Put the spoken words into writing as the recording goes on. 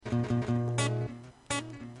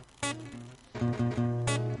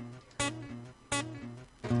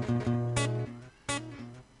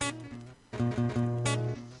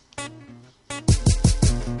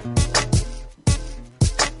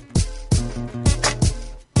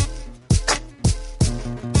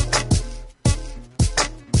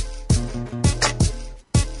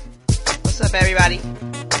up, everybody?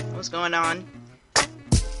 What's going on?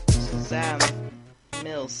 This is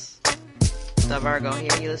Mills, the Virgo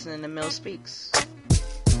here. You're listening to Mills Speaks.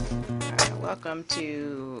 Welcome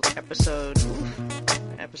to episode.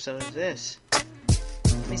 What episode is this?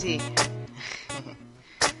 Let me see.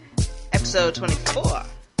 Episode 24.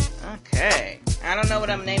 Okay. I don't know what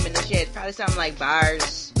I'm naming this yet. Probably something like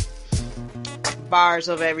bars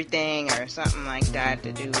of everything or something like that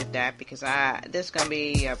to do with that, because this is gonna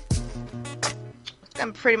be it's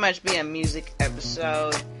gonna pretty much be a music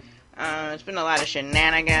episode. It's been a lot of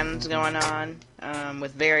shenanigans going on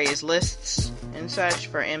with various lists and such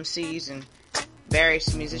for MCs and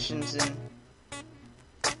various musicians, and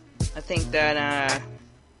I think that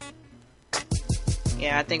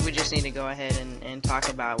I think we just need to go ahead and talk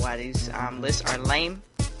about why these lists are lame,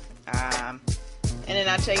 and then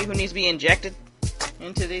I'll tell you who needs to be injected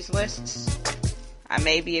into these lists. I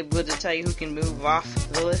may be able to tell you who can move off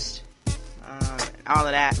the list, all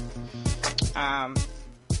of that.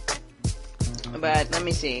 But let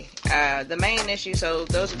me see. The main issue, so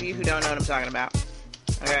those of you who don't know what I'm talking about,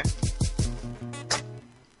 okay,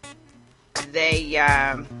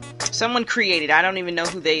 someone created, I don't even know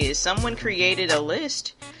who they is, someone created a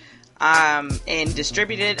list, and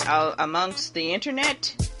distributed it amongst the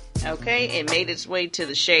internet, okay, it made its way to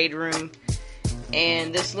the Shade Room,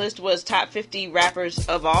 and this list was top 50 rappers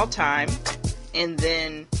of all time, and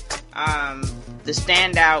then, the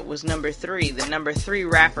standout was number 3, the number 3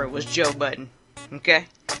 rapper was Joe Budden, okay,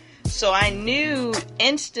 so I knew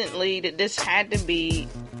instantly that this had to be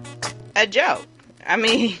a joke. I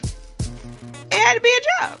mean, it had to be a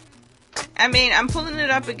joke. I mean, I'm pulling it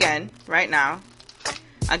up again right now.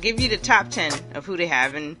 I'll give you the top 10 of who they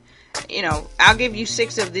have, and, you know, I'll give you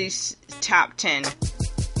 6 of these top 10,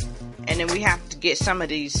 and then we have to get some of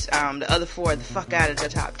these, the other 4 the fuck out of the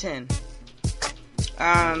top 10.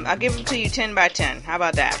 I'll give them to you 10 by 10. How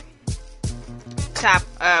about that? Top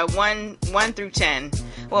 1 through 10.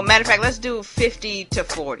 Well, matter of fact, let's do 50 to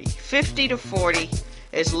 40. 50 to 40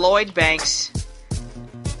 is Lloyd Banks,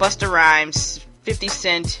 Busta Rhymes, 50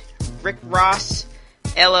 Cent, Rick Ross,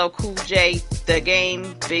 LL Cool J, The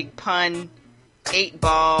Game, Big Pun, 8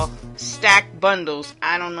 Ball, Stack Bundles.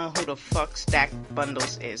 I don't know who the fuck Stack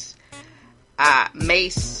Bundles is.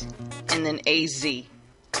 Mace, and then AZ.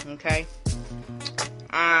 Okay?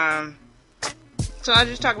 So I'll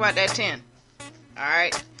just talk about that 10.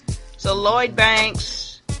 Alright? So Lloyd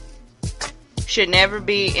Banks should never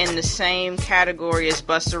be in the same category as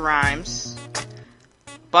Busta Rhymes.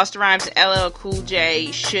 Busta Rhymes and LL Cool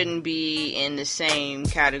J shouldn't be in the same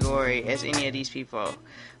category as any of these people.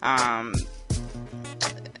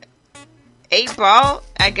 8 Ball,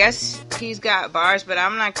 I guess he's got bars, but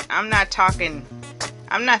I'm not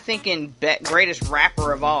thinking greatest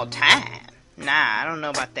rapper of all time. Nah, I don't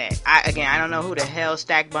know about that. I don't know who the hell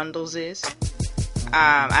Stack Bundles is.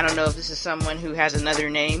 I don't know if this is someone who has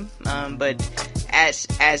another name, but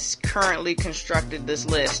as currently constructed this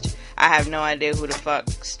list, I have no idea who the fuck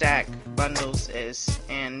Stack Bundles is,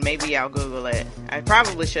 and maybe I'll Google it. I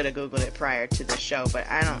probably should have Googled it prior to the show, but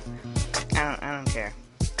I don't care.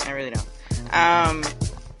 I really don't.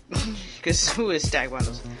 Because who is Stack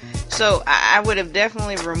Bundles? So I would have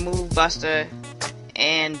definitely removed Busta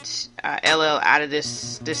and LL out of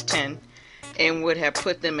this 10, and would have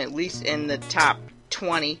put them at least in the top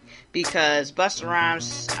 20, because Busta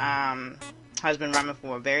Rhymes has been rhyming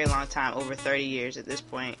for a very long time, over 30 years at this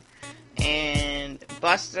point. And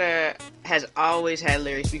Busta has always had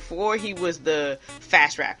lyrics before he was the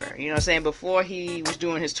fast rapper. You know what I'm saying? Before he was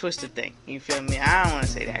doing his twisted thing. You feel me? I don't want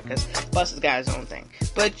to say that because Busta's got his own thing.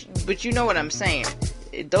 But you know what I'm saying.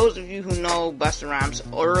 Those of you who know Busta Rhymes'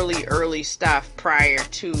 early stuff prior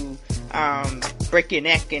to Break Your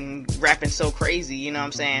Neck and rapping so crazy, you know what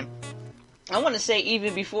I'm saying? I want to say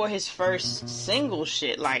even before his first single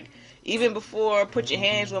shit, like even before Put Your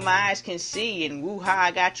Hands Where My Eyes Can See and Woo Ha,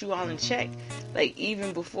 I Got You All in Check. Like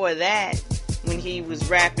even before that, when he was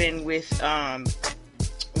rapping with A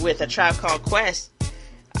Tribe Called Quest,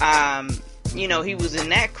 you know, he was in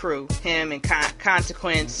that crew, him and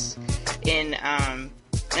Consequence and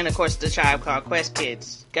of course the Tribe Called Quest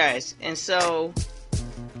kids, guys. And so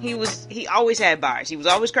he always had bars. He was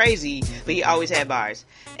always crazy, but he always had bars.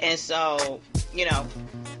 And so, you know,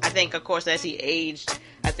 I think, of course, as he aged,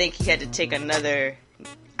 I think he had to take another,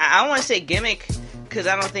 I don't want to say gimmick, because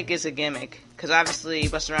I don't think it's a gimmick, because obviously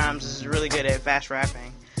Busta Rhymes is really good at fast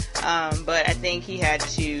rapping. But I think he had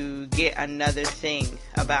to get another thing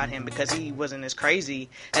about him, because he wasn't as crazy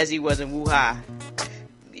as he was in Woo Ha.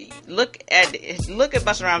 Look at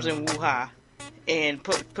Busta Rhymes in Woo Ha, and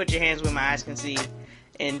put Your Hands Where My Eyes Can See,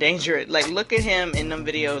 and Danger. Like, look at him in them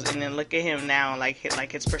videos, and then look at him now, like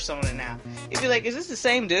his persona now. You'd be like, is this the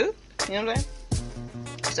same dude? You know what I'm saying?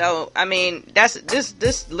 So, I mean, that's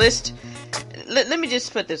this list. Let me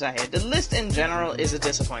just put this out here. The list in general is a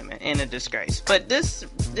disappointment and a disgrace. But this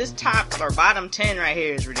top or bottom 10 right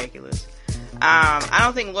here is ridiculous. I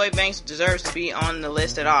don't think Lloyd Banks deserves to be on the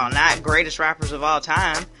list at all. Not greatest rappers of all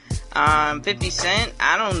time. 50 Cent,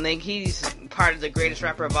 I don't think he's part of the greatest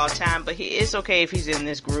rapper of all time, but it's okay if he's in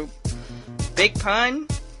this group. Big Pun,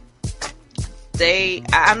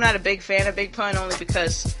 I'm not a big fan of Big Pun only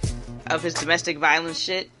because of his domestic violence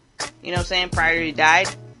shit. You know what I'm saying? Prior to he died.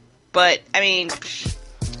 But, I mean,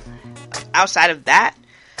 outside of that,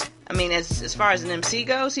 I mean, as far as an MC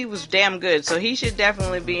goes, he was damn good. So he should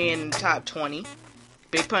definitely be in the top 20.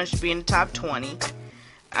 Big Pun should be in the top 20.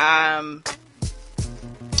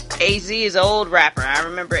 AZ is an old rapper. I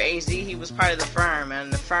remember AZ, he was part of The Firm.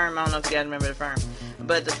 And The Firm, I don't know if you guys remember The Firm.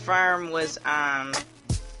 But The Firm was a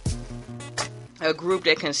group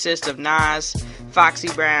that consists of Nas, Foxy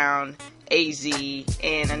Brown, AZ,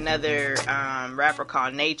 and another rapper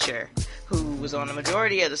called Nature, who was on the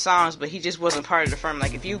majority of the songs, but he just wasn't part of The Firm.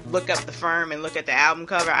 Like, if you look up The Firm and look at the album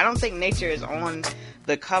cover, I don't think Nature is on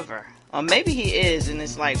the cover. Or maybe he is, and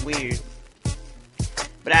it's, like, weird.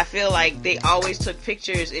 But I feel like they always took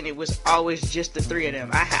pictures, and it was always just the three of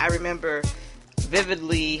them. I remember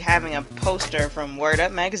vividly having a poster from Word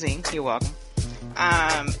Up magazine. You're welcome.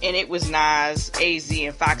 And it was Nas, AZ,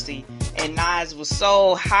 and Foxy. And Nas was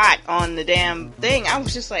so hot on the damn thing. I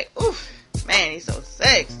was just like, oof, man, he's so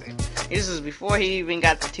sexy. This was before he even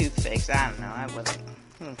got the tooth fixed. I don't know. I wasn't.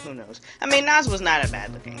 Who knows? I mean, Nas was not a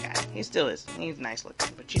bad looking guy. He still is. He's nice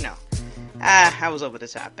looking. But you know, I was over the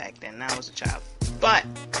top back then. I was a child. But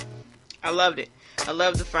I loved it. I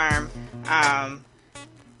loved The Firm.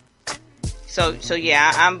 So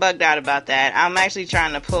yeah, I'm bugged out about that. I'm actually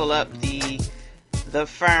trying to pull up the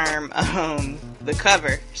Firm, the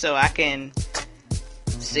cover, so I can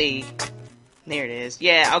see. There it is.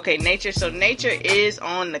 Yeah, okay, Nature. So Nature is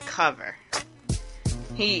on the cover.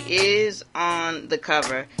 He is on the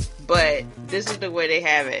cover, but this is the way they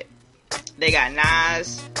have it. They got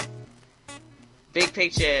Nas, big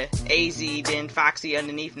picture, AZ, then Foxy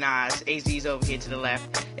underneath Nas. AZ's over here to the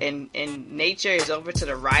left. And Nature is over to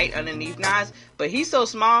the right underneath Nas. But he's so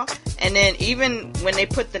small. And then even when they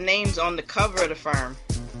put the names on the cover of The Firm,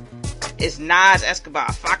 it's Nas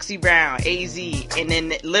Escobar, Foxy Brown, AZ. And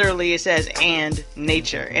then literally it says, and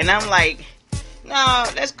Nature. And I'm like, no,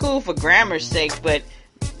 that's cool for grammar's sake. But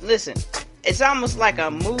listen, it's almost like a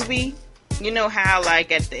movie. You know how,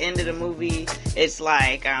 like, at the end of the movie, it's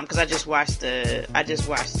like, because I just watched the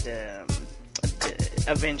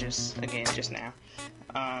Avengers again just now.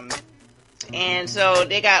 And so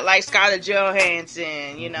they got, like, Scarlett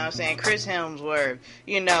Johansson, you know what I'm saying, Chris Hemsworth,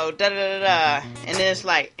 you know, da-da-da-da. And then it's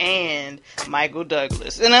like, and Michael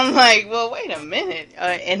Douglas. And I'm like, well, wait a minute.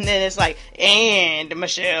 And then it's like, and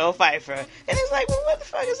Michelle Pfeiffer. And it's like, well, what the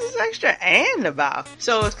fuck is this extra and about?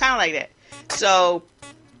 So it's kind of like that. So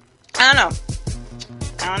I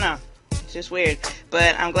don't know. It's just weird.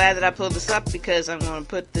 But I'm glad that I pulled this up because I'm going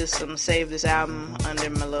to save this album under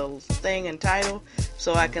my little thing and title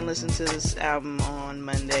so I can listen to this album on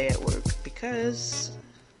Monday at work, because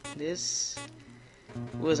this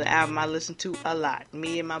was an album I listened to a lot.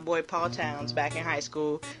 Me and my boy Paul Towns back in high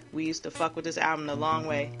school, we used to fuck with this album the long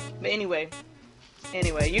way. But anyway,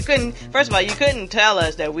 you couldn't tell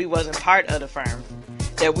us that we wasn't part of The Firm.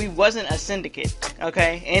 That we wasn't a syndicate,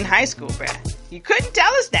 okay, in high school, bruh. You couldn't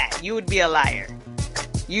tell us that. You would be a liar.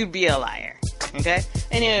 You'd be a liar, okay?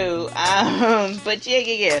 Anywho, but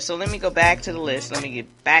yeah. So let me go back to the list. Let me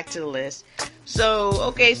get back to the list. So,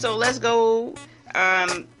 okay, so let's go.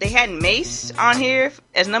 They had Mace on here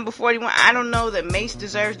as number 41. I don't know that Mace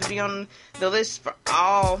deserves to be on the list for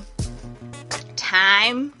all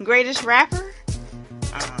time greatest rapper.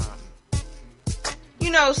 You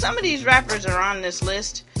know, some of these rappers are on this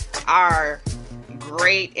list are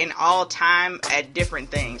great in all time at different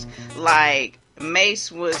things. Like,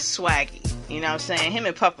 Mace was swaggy. You know what I'm saying? Him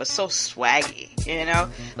and Puff was so swaggy, you know?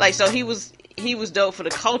 Like, so he was dope for the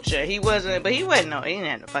culture. He didn't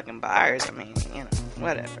have no fucking bars. I mean, you know,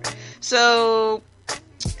 whatever. So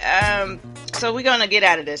we're gonna get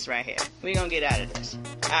out of this right here. We're gonna get out of this.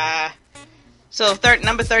 So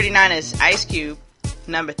number 39 is Ice Cube.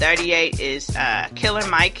 Number 38 is Killer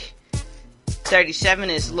Mike. 37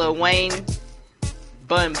 is Lil Wayne,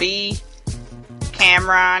 Bun B,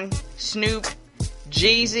 Cameron, Snoop,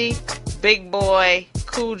 Jeezy, Big Boy,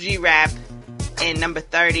 Cool G Rap, and number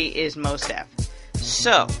 30 is Mos Def.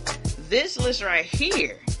 So, this list right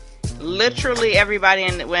here, literally everybody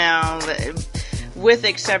with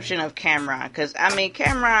exception of Cameron, because I mean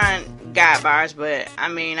Cameron got bars, but I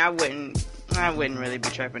mean I wouldn't really be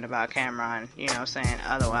tripping about Cameron, you know what I'm saying?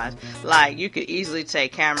 Otherwise, like, you could easily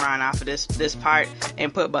take Cameron off of this part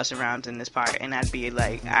and put Busta Rhymes in this part, and I'd be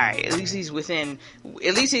like, alright, at least he's with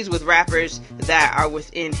rappers that are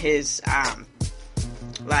within his,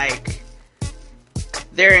 like,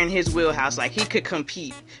 they're in his wheelhouse. Like, he could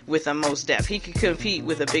compete with a Mos Def. He could compete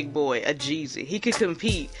with a Big Boy, a Jeezy. He could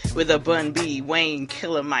compete with a Bun B, Wayne,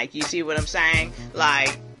 Killer Mike. You see what I'm saying?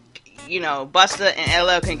 Like, you know, Busta and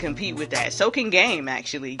LL can compete with that. So can Game,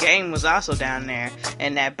 actually. Game was also down there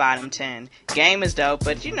in that bottom 10. Game is dope,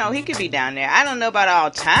 but, you know, he could be down there. I don't know about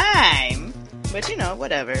all time, but, you know,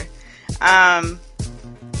 whatever.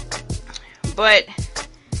 But,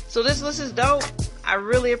 so this list is dope. I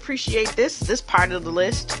really appreciate this part of the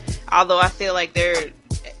list. Although I feel like they're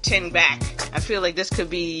 10 back. I feel like this could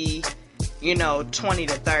be, you know, 20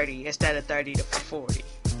 to 30 instead of 30 to 40.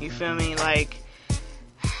 You feel me? Like,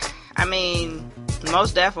 I mean,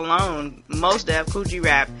 Mos Def alone, Mos Def, Kool G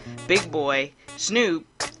Rap, Big Boy, Snoop,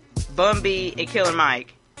 Bun B, and Killer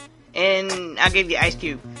Mike. And I'll give you Ice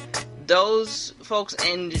Cube. Those folks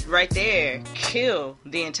right there kill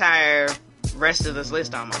the entire rest of this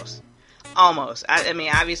list almost. Almost. I mean,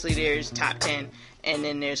 obviously there's top 10 and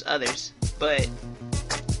then there's others. But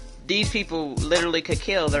these people literally could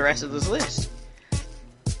kill the rest of this list.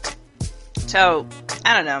 So,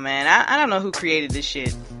 I don't know, man. I don't know who created this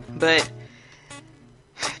shit. But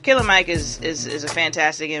Killer Mike is a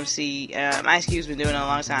fantastic MC. Ice Cube's been doing it a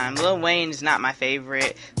long time. Lil Wayne is not my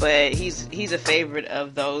favorite, but he's a favorite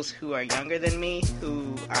of those who are younger than me,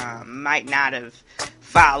 who might not have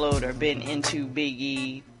followed or been into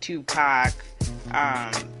Biggie, Tupac,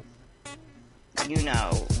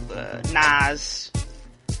 Nas,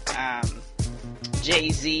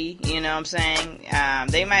 Jay-Z, you know what I'm saying?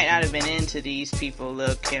 They might not have been into these people,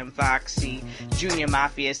 Lil Kim, Foxy, Junior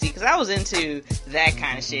Mafia, because I was into that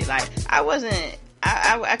kind of shit. Like,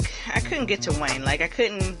 I couldn't get to Wayne. Like, I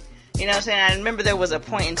couldn't, you know what I'm saying? I remember there was a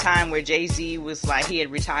point in time where Jay-Z was like, he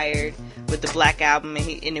had retired with the Black Album, and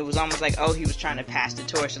it was almost like, oh, he was trying to pass the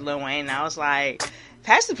torch to Lil Wayne, and I was like,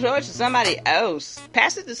 pass the torch to somebody else.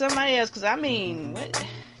 Pass it to somebody else, because I mean, what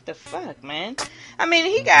the fuck, man? I mean,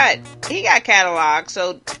 he got catalog,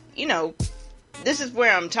 so, you know, this is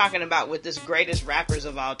where I'm talking about with this greatest rappers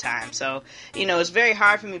of all time. So, you know, it's very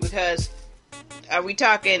hard for me because are we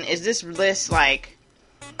talking, is this list like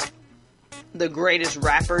the greatest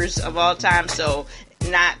rappers of all time? So,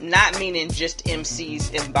 not meaning just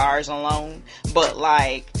MCs and bars alone, but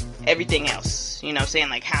like everything else, you know what I'm saying?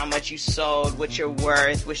 Like how much you sold, what you're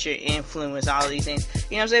worth, what's your influence, all of these things.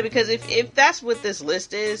 You know what I'm saying? Because if that's what this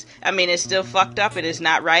list is, I mean, it's still fucked up and it's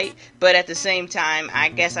not right, but at the same time, I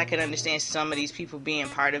guess I can understand some of these people being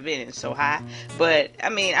part of it and so high. But, I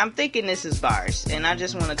mean, I'm thinking this is bars, and I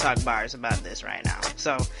just want to talk bars about this right now.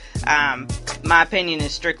 So, my opinion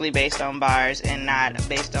is strictly based on bars and not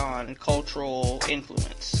based on cultural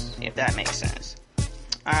influence, if that makes sense.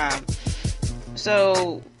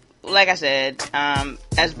 So, like I said,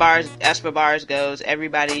 as for bars goes,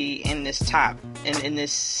 everybody in this top, in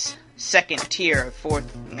this second tier,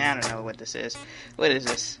 fourth, I don't know what this is. What is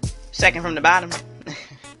this? Second from the bottom?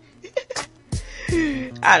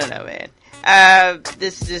 I don't know, man.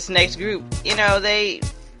 This next group, you know,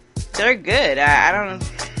 they're good. I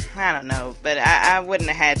don't know, but I wouldn't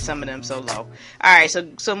have had some of them so low. Alright,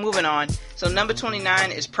 so moving on. So number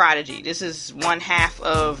 29 is Prodigy. This is one half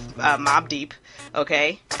of Mobb Deep.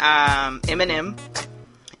 Okay, Eminem,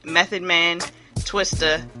 Method Man,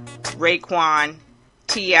 Twista, Raekwon,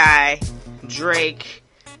 T.I., Drake,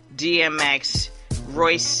 DMX,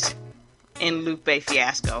 Royce, and Lupe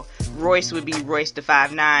Fiasco. Royce would be Royce da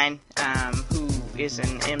 5'9", who is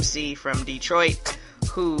an MC from Detroit,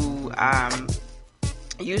 who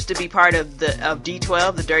used to be part of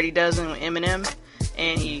D12, the Dirty Dozen with Eminem,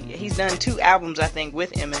 and he's done 2 albums, I think,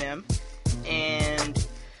 with Eminem, and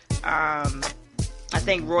I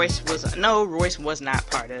think Royce was not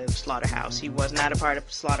part of Slaughterhouse. He was not a part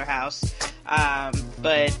of Slaughterhouse,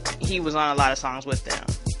 but he was on a lot of songs with them.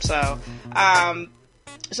 So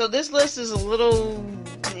this list is a little.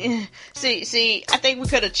 See. I think we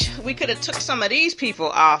could have took some of these people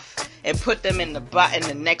off and put them in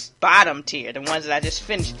the next bottom tier, the ones that I just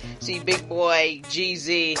finished. See, Big Boy,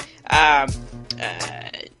 Jeezy. I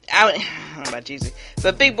don't know about Jeezy,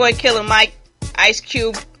 but Big Boy, Killer Mike, Ice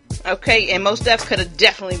Cube. Okay, and Mos Def could have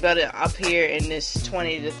definitely been up here in this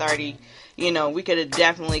 20 to 30. You know, we could have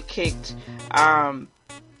definitely kicked, oh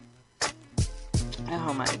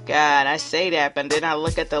my god, I say that, but then I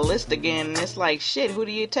look at the list again, and it's like, shit, who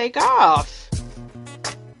do you take off?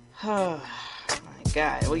 Oh, my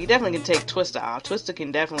God. Well, you definitely can take Twista off. Twista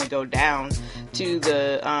can definitely go down to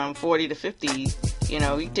the 40 to 50. You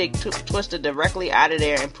know, you take Twista directly out of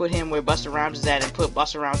there and put him where Busta Rhymes is at, and put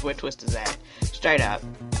Busta Rhymes where Twista's at. Straight up.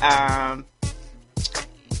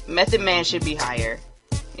 Method Man should be higher.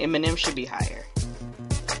 Eminem should be higher.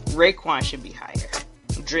 Raekwon should be higher.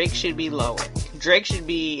 Drake should be lower. Drake should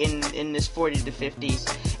be in this 40 to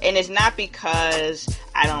 50s. And it's not because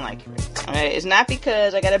I don't like Drake. Okay? It's not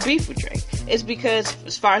because I got a beef with Drake. It's because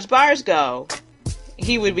as far as bars go,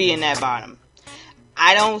 he would be in that bottom.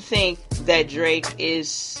 I don't think that Drake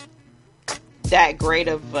is that great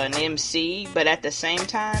of an MC, but at the same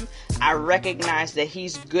time, I recognize that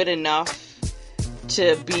he's good enough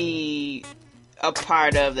to be a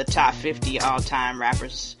part of the top 50 all-time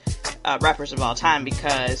rappers of all time,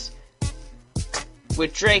 because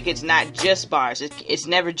with Drake, it's not just bars. It's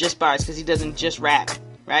never just bars, because he doesn't just rap,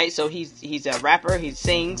 right? So he's a rapper. He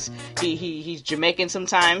sings. He's Jamaican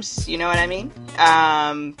sometimes. You know what I mean?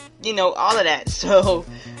 You know, all of that. So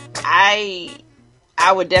I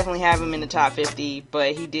would definitely have him in the top 50,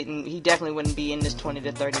 but he definitely wouldn't be in this 20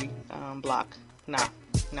 to 30 block. No.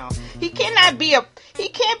 He can't be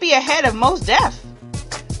ahead of Mos Def.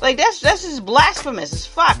 Like, that's just blasphemous as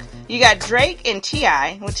fuck. You got Drake and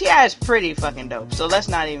T.I. Well, T.I. is pretty fucking dope, so let's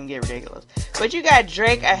not even get ridiculous. But you got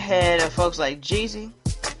Drake ahead of folks like Jeezy,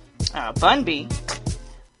 Bun B,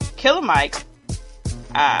 Killer Mike,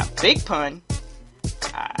 Big Pun,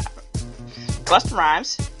 Busta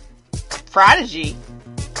Rhymes, Prodigy,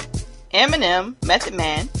 Eminem, Method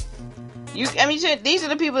Man. These are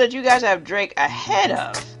the people that you guys have Drake ahead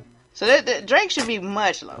of. So Drake should be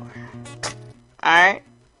much lower. Alright?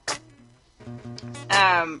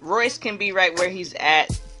 Royce can be right where he's at,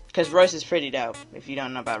 because Royce is pretty dope, if you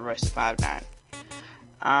don't know about Royce the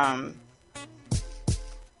 5'9".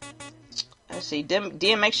 Let's see,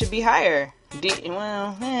 DMX should be higher.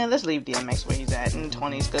 Let's leave DMX where he's at in the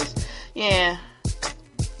 20s, because, yeah,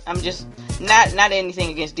 I'm just, not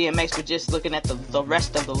anything against DMX, but just looking at the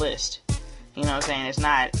rest of the list. You know what I'm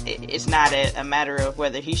saying? It's not a matter of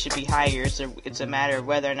whether he should be higher. It's a matter of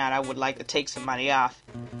whether or not I would like to take somebody off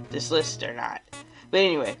this list or not. But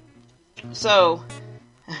anyway, so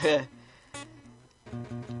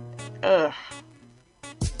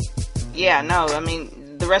yeah, no, I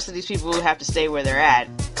mean, the rest of these people have to stay where they're at.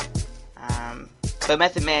 But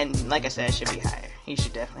Method Man, like I said, should be higher. He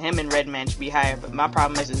should definitely. Him and Redman should be higher. But my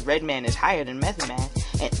problem is Redman is higher than Method Man,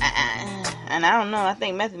 and I don't know. I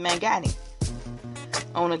think Method Man got him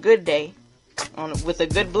on a good day, with a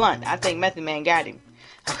good blunt. I think Method Man got him.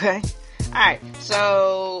 Okay. Alright,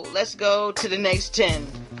 so let's go to the next 10.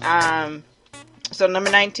 So number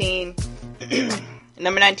 19,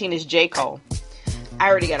 number 19 is J. Cole. I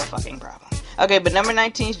already got a fucking problem. Okay, but number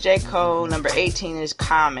 19 is J. Cole, number 18 is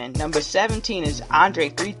Common, number 17 is Andre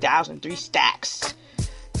 3000, 3 Stacks,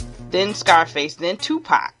 then Scarface, then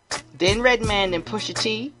Tupac, then Redman, then Pusha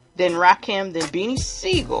T, then Rakim, then Beanie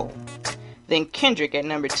Siegel, then Kendrick at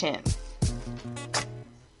number 10.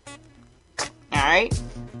 Alright?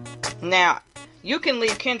 Now, you can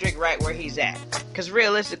leave Kendrick right where he's at. Because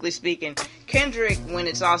realistically speaking, Kendrick, when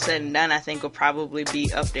it's all said and done, I think will probably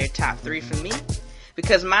be up there top 3 for me.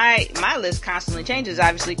 Because my list constantly changes,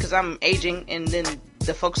 obviously, because I'm aging, and then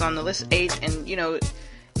the folks on the list age, and, you know,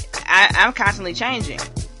 I'm constantly changing.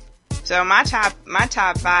 So my top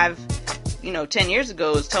 5, 10 years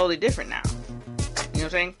ago is totally different now. You know what I'm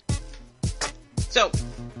saying? So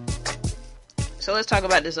let's talk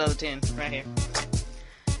about this other 10 right here.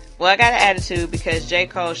 Well, I got an attitude because J.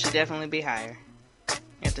 Cole should definitely be higher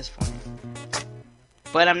at this point.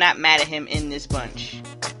 But I'm not mad at him in this bunch.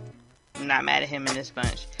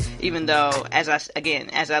 Even though, as I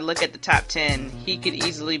look at the top 10, he could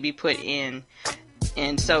easily be put in,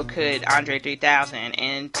 and so could Andre 3000,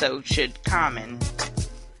 and so should Common.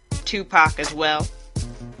 Tupac as well.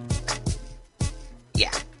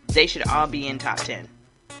 Yeah, they should all be in top 10.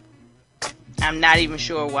 I'm not even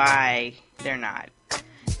sure why they're not.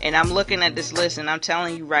 And I'm looking at this list, and I'm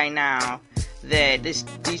telling you right now that these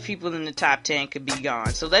people in the top 10 could be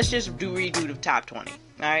gone. So let's just redo the top 20.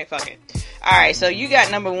 Alright, fuck it. Alright, so you got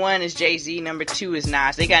number 1 is Jay-Z, number 2 is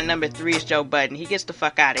Nas. They got number 3 is Joe Budden. He gets the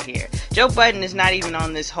fuck out of here. Joe Budden is not even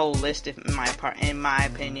on this whole list, in my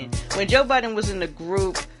opinion. When Joe Budden was in the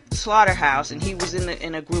group Slaughterhouse, and he was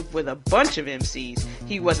in a group with a bunch of MCs,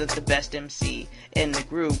 he wasn't the best MC in the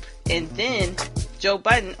group. And then Joe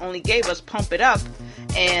Budden only gave us Pump It Up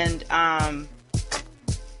and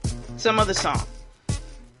some other song.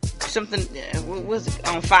 Something, what was it?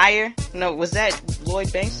 On Fire? No, was that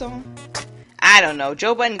Lloyd Banks song? I don't know.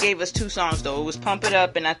 Joe Budden gave us 2 songs though. It was Pump It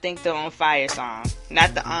Up and I think the On Fire song.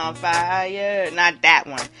 Not the On Fire, not that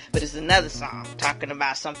one, but it's another song talking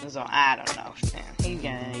about something's on. I don't know.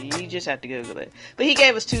 Man, you just have to Google it. But he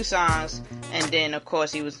gave us 2 songs, and then of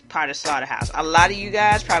course he was part of Slaughterhouse. A lot of you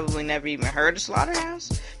guys probably never even heard of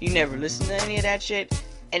Slaughterhouse. You never listened to any of that shit.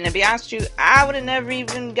 And to be honest with you, I would have never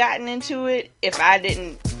even gotten into it if I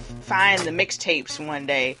didn't find the mixtapes one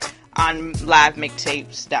day on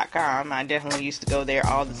livemixtapes.com. I definitely used to go there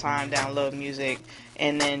all the time, download music,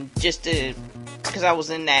 and then just because I was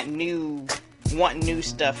in that wanting new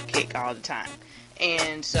stuff kick all the time.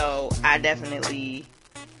 And so I definitely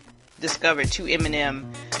discovered 2 Eminem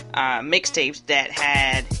mixtapes that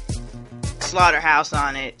had Slaughterhouse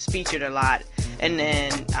on it, featured a lot. And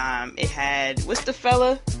then it had, what's the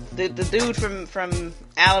fella? The dude from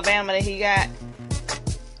Alabama that he got?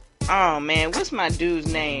 Oh man, what's my dude's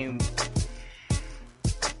name?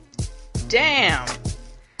 Damn.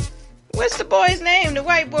 What's the boy's name? The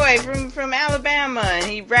white boy from Alabama. And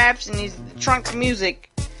he raps and he's trunk music.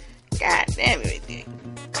 God damn it.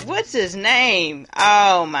 What's his name?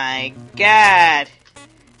 Oh my god.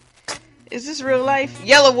 Is this real life?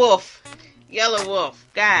 Yellow Wolf. Yellow Wolf.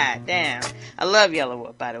 God damn. I love Yellow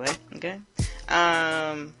Wolf, by the way. Okay.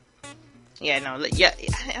 Yeah,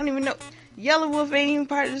 I don't even know. Yellow Wolf ain't even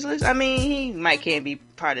part of this list. I mean, he can't be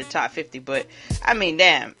part of the top 50, but I mean,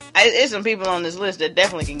 damn. There's some people on this list that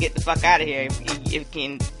definitely can get the fuck out of here.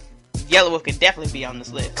 Yellow Wolf can definitely be on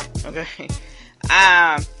this list. Okay.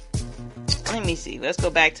 Let me see. Let's go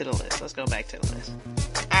back to the list.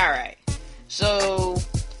 Alright. So,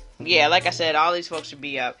 yeah, like I said, all these folks should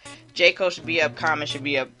be up. J. Cole should be up, Common should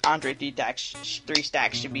be up, Andre 3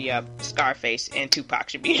 Stacks should be up, Scarface and Tupac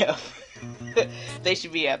should be up. They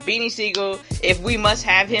should be up. Beanie Siegel, if we must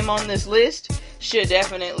have him on this list, should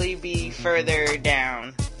definitely be further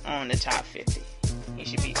down on the top 50. He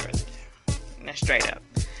should be further down. That's straight up.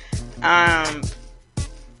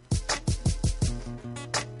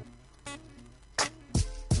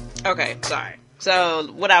 Okay, sorry. So,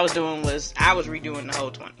 what I was doing was, I was redoing the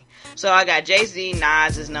whole 20. So, I got Jay-Z,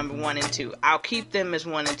 Nas as number 1 and 2. I'll keep them as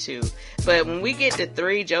 1 and 2. But when we get to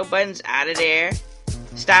 3, Joe Budden's out of there.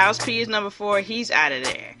 Styles P is number 4. He's out of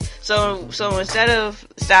there. So instead of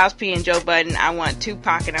Styles P and Joe Budden, I want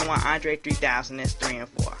Tupac and I want Andre 3000 as 3 and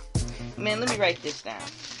 4. Man, let me write this down.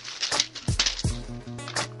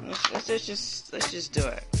 Let's just do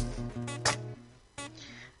it.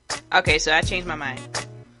 Okay, so I changed my mind.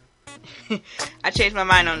 I changed my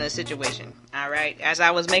mind on the situation. Alright, as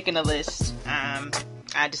I was making the list,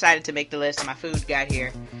 I decided to make the list. My food got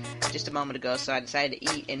here just a moment ago, so I decided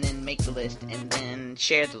to eat and then make the list and then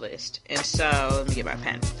share the list. And so, let me get my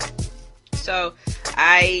pen. So,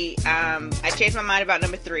 I changed my mind about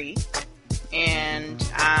number 3, and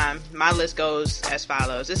my list goes as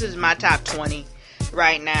follows. This is my top 20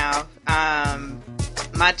 right now.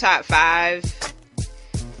 My top 5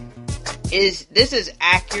 is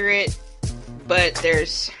accurate, but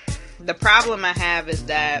the problem I have is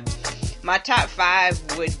that my top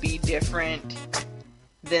 5 would be different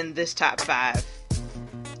than this top 5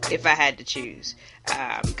 if I had to choose.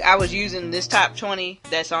 I was using this top 20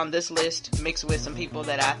 that's on this list mixed with some people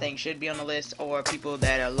that I think should be on the list, or people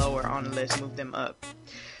that are lower on the list, move them up.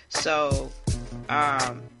 So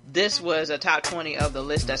this was a top 20 of the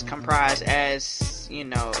list that's comprised as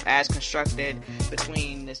constructed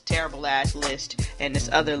between this terrible ass list and this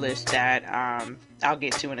other list that I'll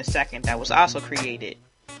get to in a second that was also created.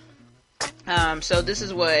 So this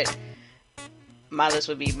is what my list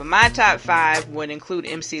would be. But my top 5 would include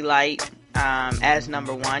MC Lyte as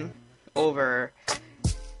number 1 over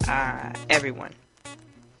everyone.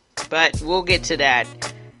 But we'll get to that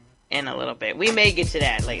in a little bit. We may get to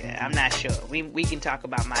that later. I'm not sure. We can talk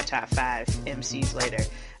about my top 5 MCs later.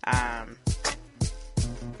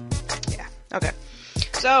 Yeah. Okay.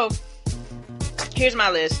 So here's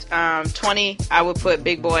my list. 20, I would put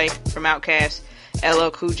Big Boy from Outkast, LL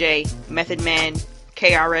Cool J, Method Man,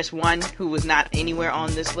 KRS-One, who was not anywhere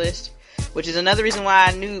on this list, which is another reason why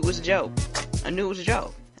I knew it was a joke.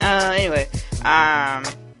 Anyway,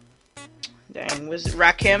 was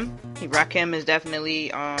Rakim. Rakim is definitely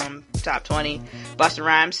top 20. Busta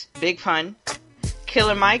Rhymes, Big Pun,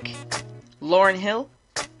 Killer Mike, Lauryn Hill,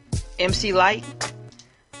 MC Lyte,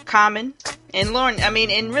 Common, and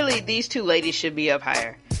and really these 2 ladies should be up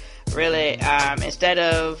higher. Really, instead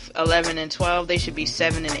of 11 and 12, they should be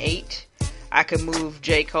 7 and 8. I could move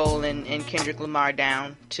J. Cole and Kendrick Lamar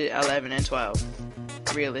down to 11 and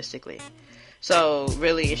 12, realistically. So,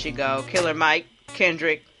 really, it should go Killer Mike,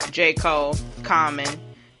 Kendrick, J. Cole, Common,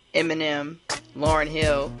 Eminem, Lauryn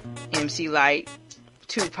Hill, MC Lyte,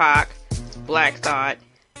 Tupac, Black Thought,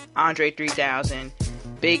 Andre 3000,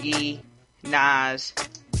 Biggie, Nas,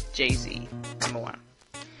 Jay-Z. Number 1.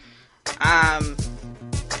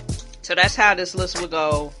 So that's how this list would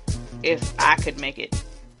go if I could make it.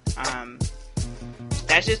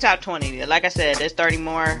 That's just top 20. Like I said, there's 30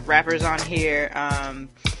 more rappers on here.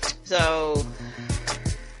 So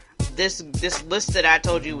this list that I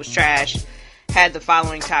told you was trash had the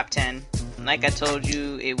following top 10. Like I told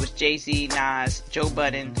you, it was Jay-Z, Nas, Joe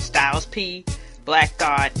Budden, Styles P, Black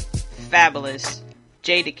Thought, Fabulous,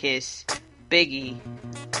 Jadakiss, Biggie,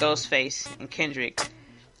 Ghostface, and Kendrick.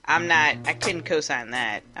 I couldn't co-sign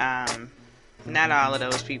that. Not all of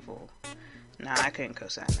those people. No, I couldn't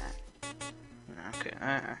co-sign that.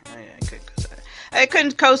 I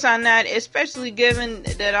couldn't co-sign that, especially given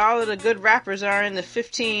that all of the good rappers are in the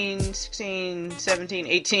 15, 16, 17,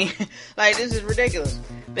 18. Like, this is ridiculous.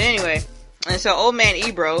 But anyway, and so Old Man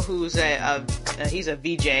Ebro, who's he's a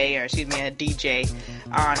VJ, or excuse me, a DJ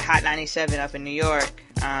on Hot 97 up in New York,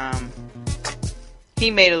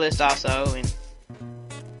 he made a list also, and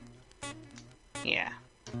yeah,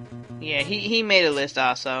 he made a list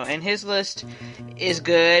also, and his list is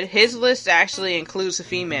good. His list actually includes the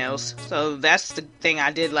females, so that's the thing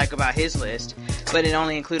I did like about his list, but it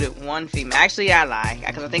only included one female. Actually, I lie,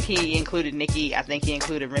 because I think he included Nicki, I think he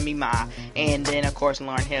included Remy Ma, and then, of course,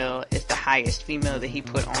 Lauryn Hill is the highest female that he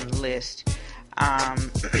put on the list.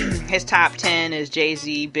 His top 10 is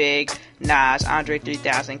Jay-Z, Big, Nas, Andre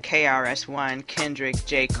 3000, KRS-One, Kendrick,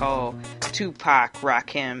 J. Cole, Tupac,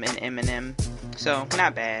 Rakim, and Eminem. So,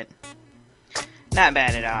 not bad. Not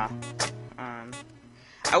bad at all.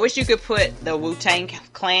 I wish you could put the Wu-Tang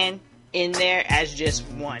Clan in there as just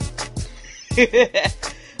one.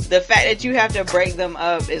 The fact that you have to break them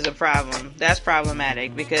up is a problem. That's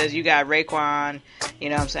problematic, because you got Raekwon, you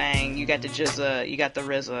know what I'm saying? You got the GZA, you got the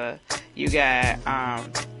RZA, you got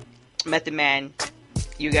Method Man,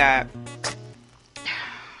 you got,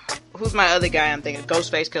 who's my other guy I'm thinking?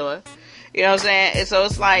 Ghostface Killer. You know what I'm saying? And so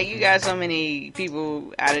it's like, you got so many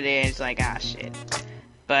people out of there, it's like, shit.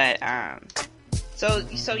 But, so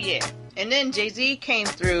yeah. And then Jay-Z came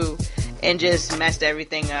through and just messed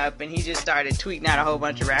everything up, and he just started tweeting out a whole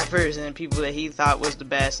bunch of rappers and people that he thought was the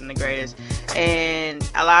best and the greatest. And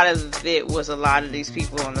a lot of it was a lot of these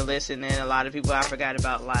people on the list, and then a lot of people I forgot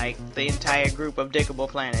about, like the entire group of Diggable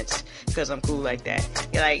Planets, because I'm cool like that.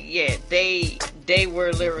 Like, yeah, they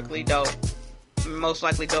were lyrically dope. Most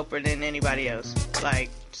likely doper than anybody else. Like,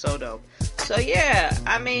 so dope. So yeah,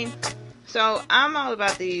 I mean, so I'm all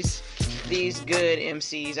about these good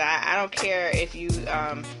MCs. I don't care if you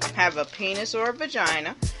have a penis or a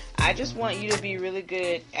vagina. I just want you to be really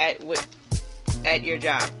good at your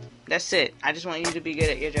job. That's it. I just want you to be good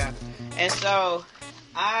at your job. And so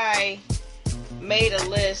I made a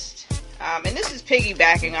list. And this is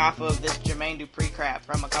piggybacking off of this Jermaine Dupri crap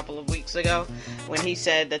from a couple of weeks ago, when he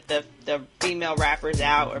said that the female rappers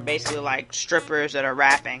out are basically like strippers that are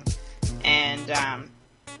rapping. And,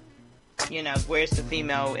 you know, where's the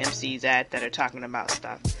female MCs at that are talking about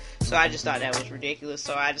stuff? So I just thought that was ridiculous.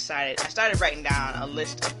 So I started writing down a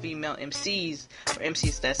list of female MCs, or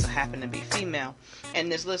MCs that happen to be female.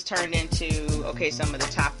 And this list turned into, okay, some of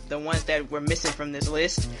the ones that were missing from this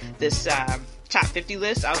list, this top 50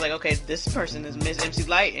 list. I was like, okay, this person is Miss MC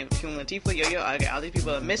Light and Queen Latifah, Yo-Yo, okay, all these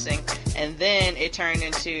people are missing. And then it turned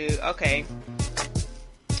into, okay,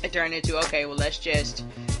 well, let's just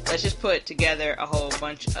put together a whole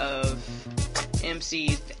bunch of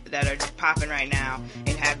MCs that are popping right now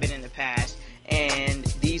and have been in the past, and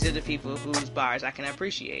these are the people whose bars I can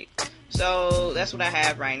appreciate. So that's what I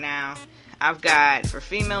have right now. I've got, for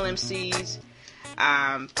female MCs,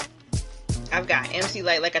 I've got MC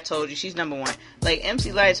Light. Like I told you, she's number one. Like,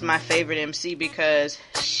 MC Light's my favorite MC because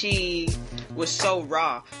she was so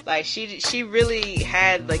raw. Like, she really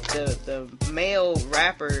had, like, the male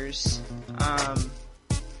rappers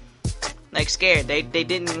like scared. They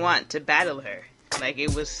didn't want to battle her. Like,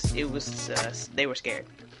 it was they were scared.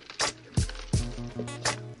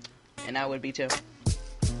 And I would be too.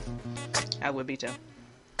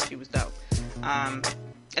 She was dope. I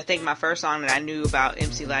think my first song that I knew about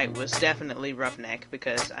MC Light was definitely Roughneck,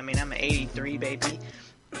 because, I mean, I'm an 83 baby.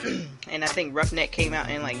 And I think Roughneck came out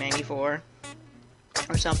in, like, 94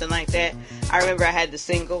 or something like that. I remember I had the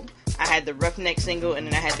single. I had the Roughneck single, and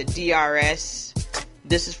then I had the DRS,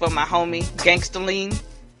 This Is For My Homie, Gangsta Lean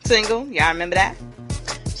single. Y'all remember that?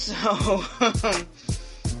 So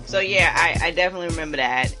yeah, I definitely remember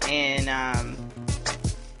that. And,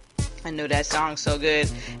 I know that song's so good,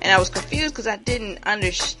 and I was confused because I didn't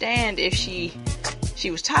understand if she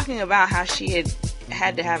was talking about how she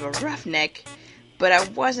had to have a roughneck, but I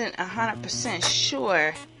wasn't 100%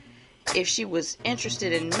 sure if she was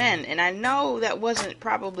interested in men. And I know that wasn't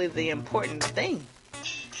probably the important thing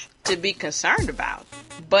to be concerned about.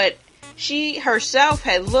 But she herself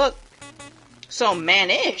had looked so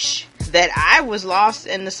mannish that I was lost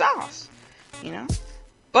in the sauce, you know?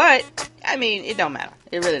 But, I mean, it don't matter.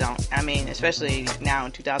 It really don't. I mean, especially now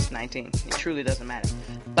in 2019. It truly doesn't matter.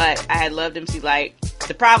 But I had loved MC Lyte.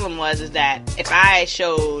 The problem is that if I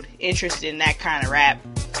showed interest in that kind of rap,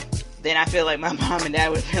 then I feel like my mom and dad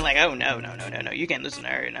would have been like, oh, no, you can't listen to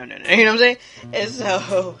her. No. You know what I'm saying? And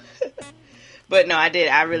so, but no, I did.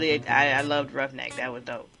 I loved Roughneck. That was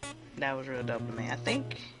dope. That was real dope to me. I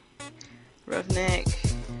think Roughneck,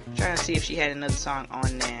 I'm trying to see if she had another song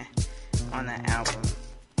on there, on that album.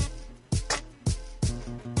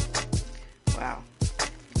 Wow.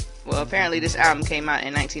 Well, apparently this album came out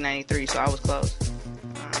in 1993, so I was close.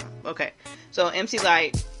 Okay. So MC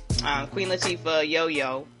Lyte, Queen Latifah,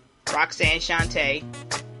 Yo-Yo, Roxanne Shante,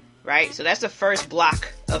 right? So that's the first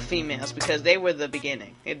block of females because they were the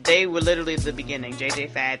beginning. They were literally the beginning.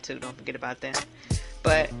 JJ Fad too, don't forget about them.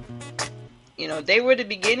 But, you know, they were the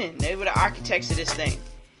beginning. They were the architects of this thing.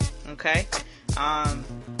 Okay?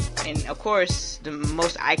 And of course, the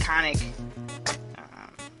most iconic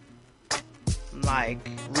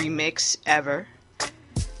remix ever,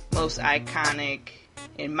 most iconic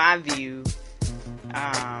in my view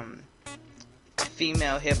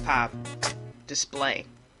female hip-hop display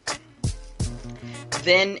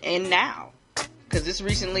then and now, because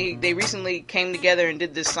they recently came together and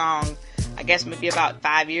did this song, I guess maybe about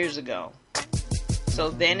 5 years ago. So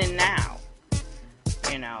then and now,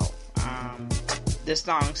 you know, this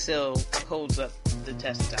song still holds up the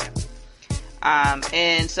test of time.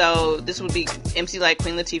 And so this would be MC Lyte,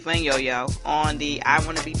 Queen Latifah, and Yo-Yo on the I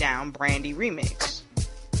Wanna Be Down Brandy remix.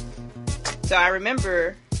 So I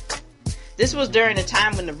remember this was during the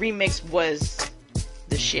time when the remix was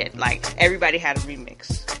the shit. Like, everybody had a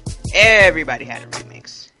remix. Everybody had a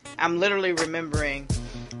remix. I'm literally remembering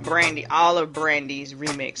Brandy, all of Brandy's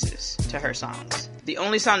remixes to her songs. The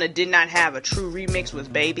only song that did not have a true remix was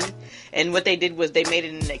Baby. And what they did was they made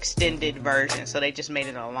it an extended version. So they just made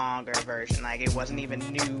it a longer version. Like, it wasn't even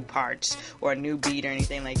new parts or a new beat or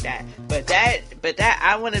anything like that. But that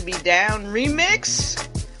I Wanna Be Down remix?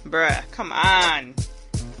 Bruh, come on.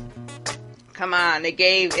 Come on. They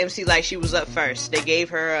gave MC Lyte, she was up first. They gave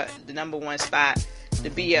her the number one spot to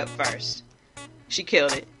be up first. She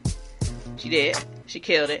killed it. She did. She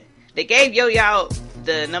killed it. They gave Yo-Yo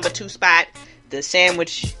the number 2 spot, the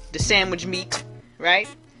sandwich meat, right?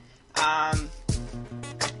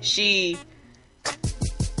 She,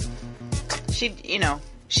 you know,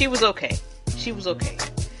 she was okay. She was okay.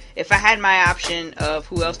 If I had my option of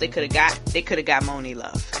who else they could have got Monie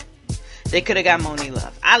Love. They could have got Monie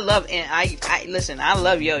Love. I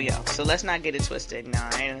love Yo-Yo, so let's not get it twisted. No,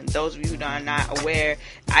 and those of you who are not aware,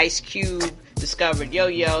 Ice Cube discovered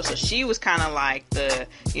Yo-Yo, so she was kind of like the,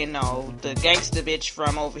 you know, the gangster bitch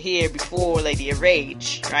from over here before Lady of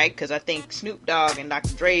Rage, right? Because I think Snoop Dogg and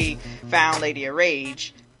Dr. Dre found Lady of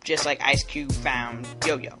Rage just like Ice Cube found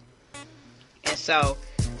Yo-Yo. And so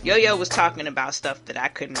Yo-Yo was talking about stuff that I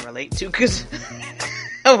couldn't relate to because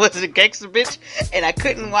I was a gangster bitch, and I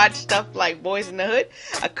couldn't watch stuff like Boys in the Hood.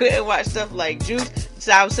 I couldn't watch stuff like Juice,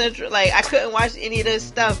 South Central. Like, I couldn't watch any of this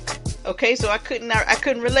stuff. Okay, so I couldn't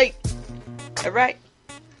relate. All right,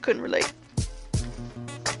 couldn't relate.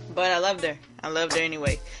 But I loved her. I loved her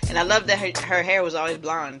anyway, and I loved that her hair was always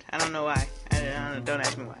blonde. I don't know why. Don't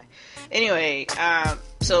ask me why. Anyway,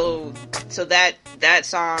 so that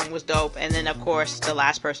song was dope, and then of course the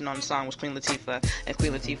last person on the song was Queen Latifah, and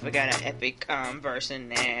Queen Latifah got an epic verse in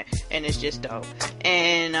there, and it's just dope.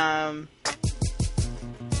 And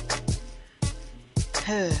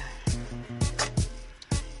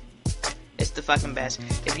it's the fucking best.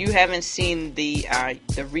 If you haven't seen the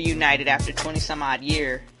reunited after 20 some odd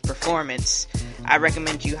year performance, I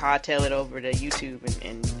recommend you hightail it over to YouTube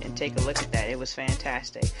and take a look at that. It was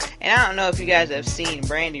fantastic. And I don't know if you guys have seen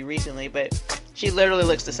Brandy recently, but she literally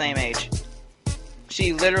looks the same age.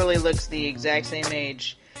 She literally looks the exact same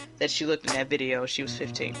age that she looked in that video. She was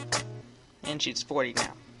 15. And she's 40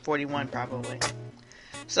 now. 41 probably.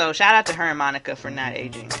 So shout out to her and Monica for not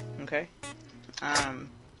aging. Okay?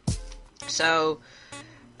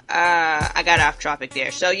 I got off topic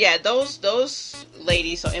there. So yeah, those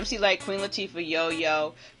ladies. So MC Lyte, Queen Latifah,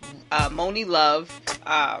 Yo-Yo, Monie Love,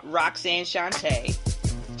 Roxanne Shante,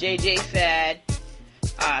 JJ Fad,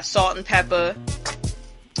 Salt and Pepper.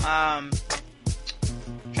 Trying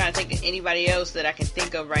to think of anybody else that I can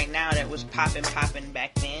think of right now that was popping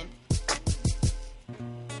back then.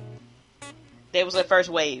 There was the first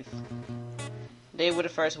wave. They were the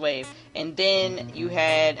first wave. And then you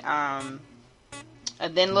had, and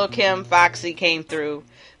then Lil' Kim, Foxy came through.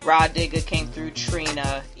 Rah Digga came through.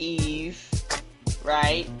 Trina, Eve,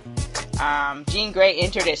 right? Jean Grey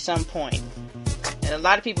entered at some point. And a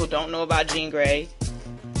lot of people don't know about Jean Grey.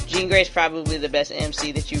 Jean Grey's probably the best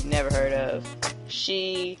MC that you've never heard of.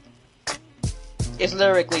 She is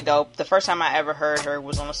lyrically dope. The first time I ever heard her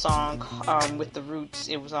was on a song with The Roots.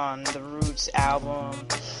 It was on The Roots album.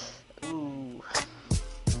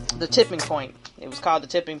 The Tipping Point. It was called The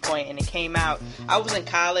Tipping Point, and it came out. I was in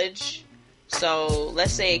college, so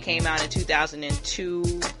let's say it came out in 2002,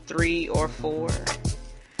 3, or 4.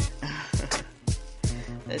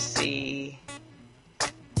 Let's see.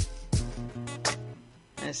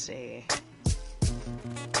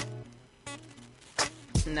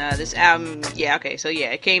 No, this album, yeah, okay, so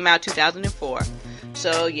yeah, it came out 2004.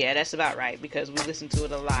 So yeah, that's about right, because we listened to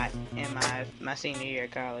it a lot in my senior year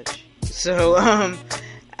of college. So,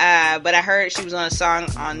 but I heard she was on a song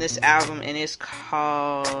on this album, and it's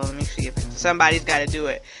called, let me see, Somebody's Gotta Do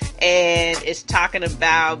It. And it's talking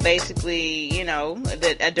about basically, you know,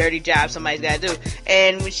 a dirty job somebody's gotta do.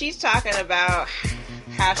 And when she's talking about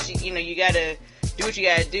how she, you know, you gotta do what you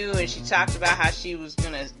gotta do, and she talked about how she was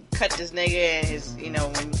gonna cut this nigga and his, you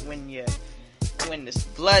know, when the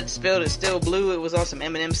blood spilled, it's still blue. It was on some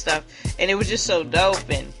Eminem stuff, and it was just so dope.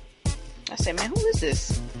 And I said, man, who is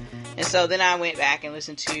this? And so then I went back and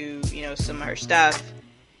listened to, you know, some of her stuff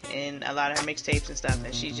and a lot of her mixtapes and stuff,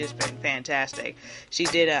 and she's just been fantastic. She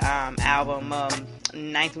did a album,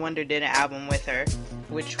 Ninth Wonder did an album with her,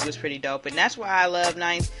 which was pretty dope, and that's why I love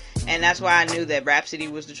Ninth, and that's why I knew that Rhapsody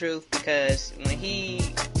was the truth, because when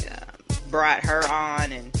he brought her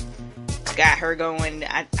on and got her going,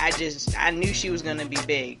 I knew she was gonna be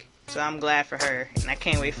big. So I'm glad for her, and I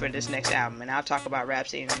can't wait for this next album, and I'll talk about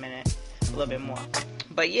Rhapsody in a minute, a little bit more.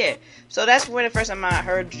 But yeah, so that's when the first time I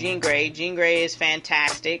heard Jean Grey. Jean Grey is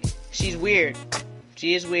fantastic. She's weird.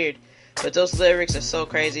 She is weird. But those lyrics are so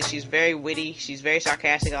crazy. She's very witty. She's very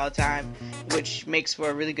sarcastic all the time, which makes for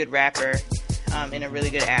a really good rapper and a really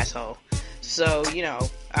good asshole. So, you know,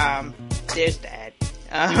 there's that.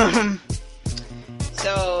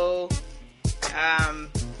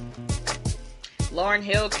 Lauryn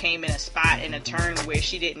Hill came in a spot, in a turn where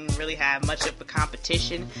she didn't really have much of a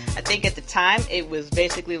competition. I think at the time it was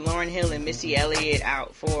basically Lauryn Hill and Missy Elliott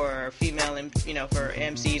out for female, you know, for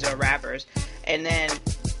MCs or rappers. And then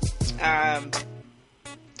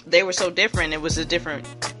they were so different. It was a different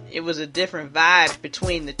vibe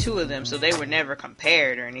between the two of them, so they were never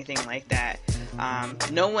compared or anything like that.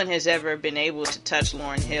 No one has ever been able to touch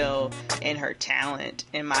Lauryn Hill and her talent,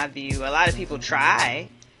 in my view. A lot of people try.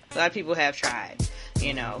 A lot of people have tried.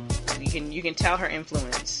 You know, you can tell her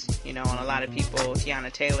influence, you know, on a lot of people.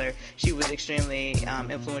 Tiana Taylor, she was extremely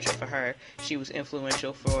influential for her. She was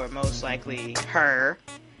influential for most likely her.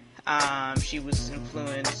 She was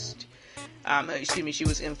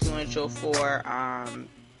influential for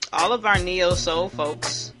all of our neo soul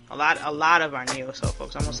folks. A lot of our neo soul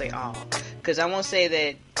folks. I won't say all, because I won't say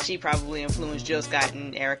that she probably influenced Jill Scott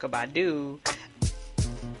and Erykah Badu.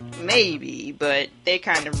 Maybe, but they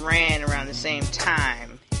kind of ran around the same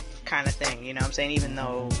time, kind of thing, you know what I'm saying, even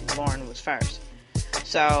though Lauryn was first.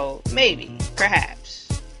 So, maybe, perhaps,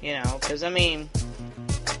 you know, because, I mean,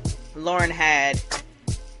 Lauryn had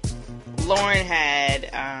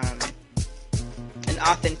an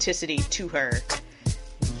authenticity to her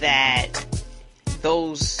that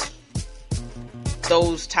those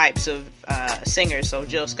types of singers, so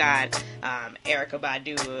Jill Scott, Erykah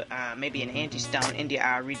Badu, maybe an Angie Stone, India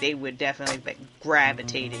Arie, they would definitely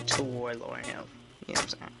gravitated toward Lauryn Hill. You know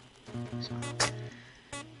what I'm saying? So,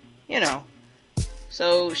 you know.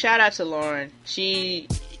 So, shout out to Lauryn. She's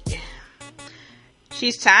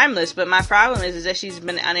timeless, but my problem is that she's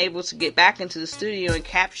been unable to get back into the studio and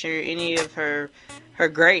capture any of her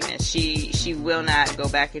greatness. She will not go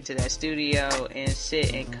back into that studio and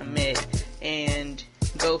sit and commit and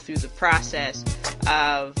go through the process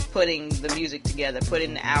of putting the music together,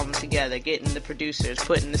 putting the album together, getting the producers,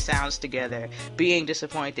 putting the sounds together, being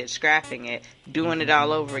disappointed, scrapping it, doing it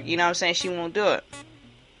all over. You know what I'm saying? She won't do it.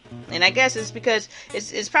 And I guess it's because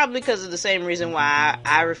it's probably because of the same reason why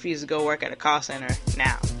I refuse to go work at a call center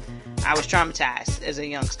now. I was traumatized as a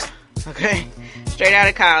youngster. Okay, straight out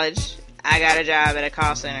of college, I got a job at a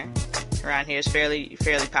call center around here. It's fairly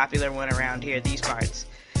popular one around here, these parts,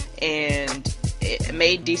 and it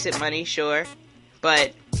made decent money, sure,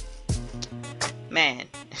 but man,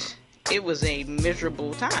 it was a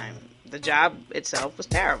miserable time. The job itself was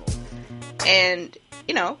terrible, and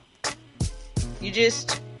you know, you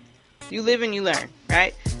live and you learn,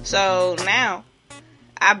 right? So now,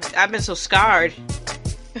 I've been so scarred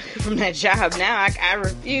from that job now. I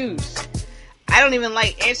refuse. I don't even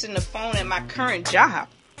like answering the phone at my current job.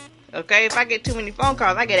 Okay, if I get too many phone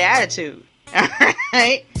calls, I get an attitude.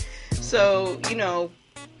 Alright? So,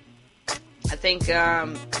 I think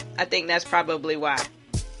that's probably why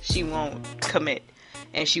she won't commit.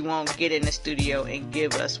 And she won't get in the studio and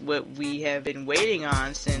give us what we have been waiting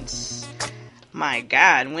on since, my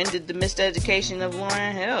God, when did the Miseducation of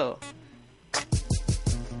Lauryn Hill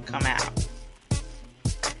come out?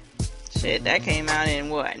 Shit, that came out in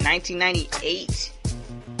what, 1998?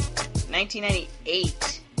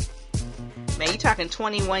 1998. Man, you talking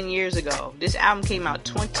 21 years ago. This album came out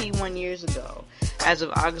 21 years ago, as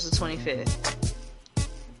of August the 25th.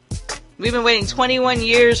 We've been waiting 21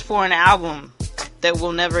 years for an album that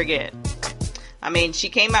we'll never get. I mean, she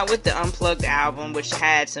came out with the Unplugged album, which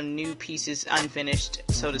had some new pieces unfinished,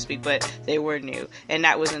 so to speak, but they were new. And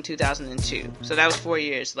that was in 2002. So that was 4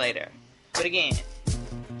 years later. But again,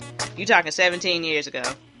 you talking 17 years ago.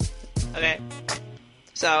 Okay?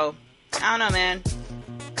 So, I don't know, man.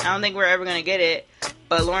 I don't think we're ever going to get it.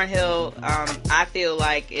 But Lauryn Hill, I feel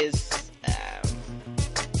like is...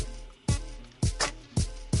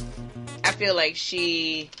 I feel like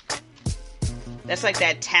that's like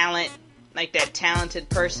that talent, like that talented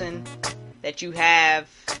person that you have,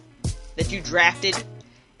 that you drafted,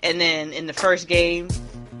 and then in the first game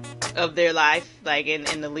of their life, like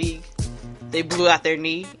in the league, they blew out their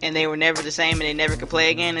knee, and they were never the same, and they never could play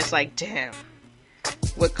again. It's like, damn,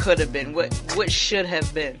 what could have been, what should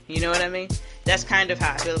have been, you know what I mean? That's kind of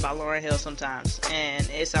how I feel about Lauryn Hill sometimes, and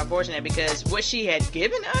it's unfortunate because what she had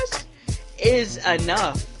given us is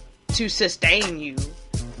enough to sustain you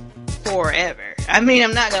forever. I mean,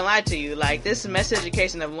 I'm not gonna lie to you, like, this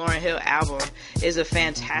Miseducation of Lauryn Hill album is a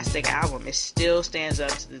fantastic album. It still stands up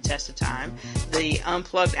to the test of time. The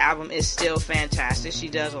Unplugged album is still fantastic. She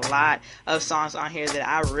does a lot of songs on here that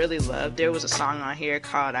I really love. There was a song on here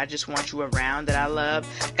called I Just Want You Around that I love.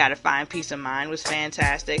 Gotta Find Peace of Mind was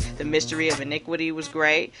fantastic. The Mystery of Iniquity was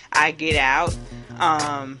great. I Get Out.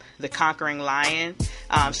 The Conquering Lion.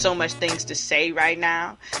 So Much Things to Say Right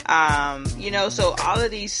Now. So all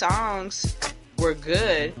of these songs were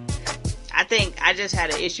good. I think I just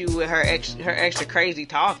had an issue with her extra crazy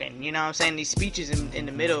talking, you know what I'm saying, these speeches in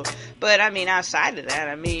the middle. But I mean, outside of that,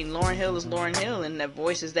 I mean, Lauryn Hill is Lauryn Hill, and that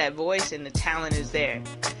voice is that voice, and the talent is there.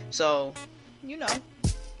 So,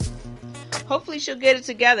 hopefully she'll get it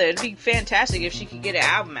together. It'd be fantastic if she could get an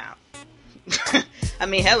album out. I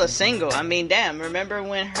mean, hell, a single. I mean, damn, remember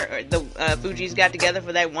when the Fugees got together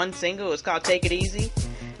for that one single? It was called Take It Easy.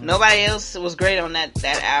 Nobody else was great on that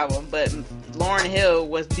album, but Lauryn Hill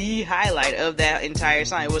was the highlight of that entire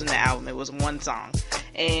song. It wasn't an album, it was one song.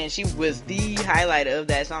 And she was the highlight of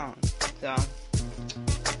that song. So,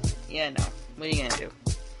 yeah, no. What are you gonna do?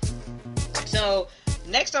 So,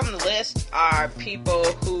 next on the list are people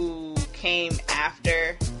who came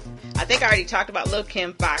after. I think I already talked about Lil'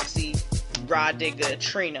 Kim, Foxy, Rah Digga,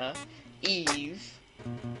 Trina, Eve.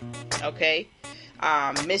 Okay?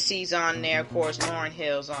 Missy's on there, of course, Lauryn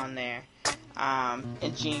Hill's on there,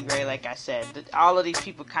 and Jean Grae, like I said. All of these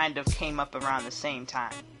people kind of came up around the same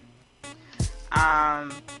time.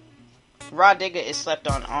 Rah Digga is slept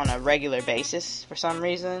on a regular basis for some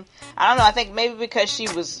reason. I don't know, I think maybe because she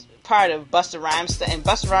was part of Busta Rhymes, and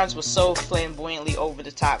Busta Rhymes was so flamboyantly over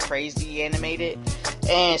the top, crazy animated,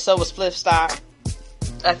 and so was Flip Star.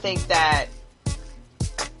 I think that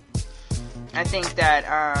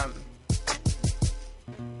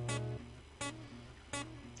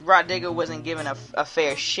Rah Digga wasn't given a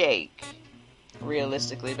fair shake,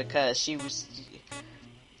 realistically, because she wasn't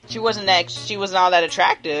all that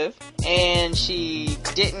attractive, and she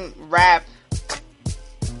didn't rap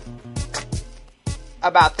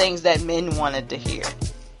about things that men wanted to hear,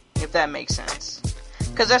 if that makes sense.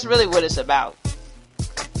 Because that's really what it's about.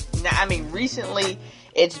 Now, I mean, recently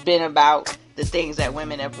it's been about the things that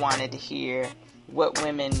women have wanted to hear, what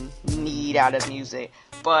women need out of music,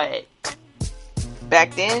 but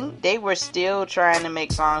back then, they were still trying to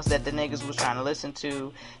make songs that the niggas was trying to listen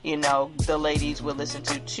to. The ladies would listen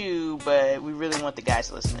to too, but we really want the guys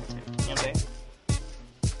to listen to. You know what I'm saying?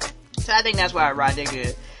 So I think that's why Rah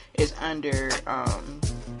Digga is underrated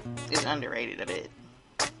a bit.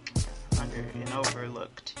 Under and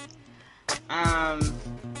overlooked. Let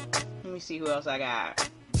me see who else I got.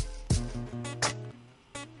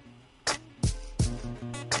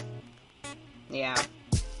 Yeah,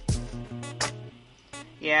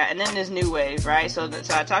 and then there's New Wave, right? So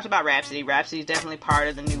I talked about Rhapsody. Rhapsody's definitely part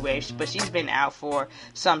of the New Wave, but she's been out for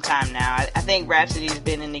some time now. I think Rhapsody's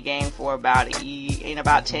been in the game for about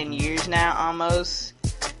 10 years now, almost.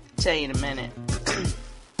 I'll tell you in a minute.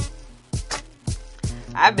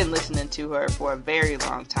 I've been listening to her for a very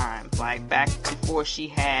long time, like back before she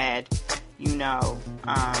had, you know,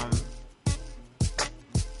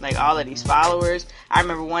 like all of these followers. I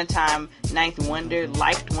remember one time Ninth Wonder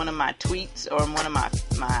liked one of my tweets or one of my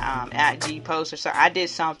IG posts or something. I did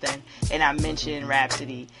something and I mentioned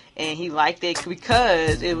Rhapsody and he liked it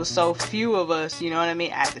because it was so few of us, you know what I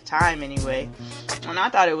mean, at the time anyway. And I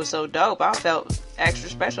thought it was so dope. I felt extra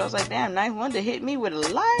special. I was like, damn, Ninth Wonder hit me with a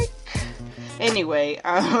like. Anyway,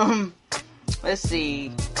 let's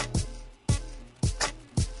see.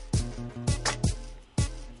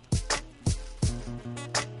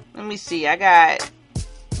 Let me see. I got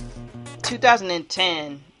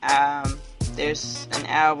 2010. There's an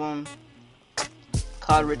album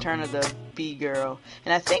called Return of the B-Girl,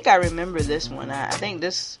 and I think I remember this one. I think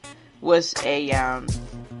this was a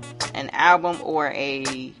an album or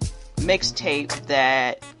a mixtape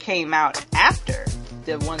that came out after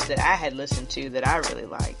the ones that I had listened to that I really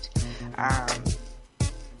liked.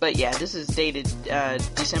 But yeah, this is dated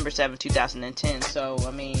December 7th, 2010. So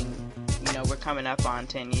I mean, you know, we're coming up on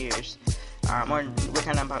 10 years. Or we're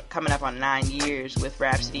coming up on 9 years with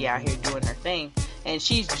Rhapsody out here doing her thing. And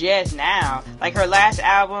she's just now, like her last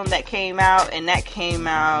album that came out, and that came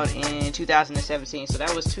out in 2017, so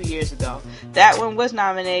that was 2 years ago. That one was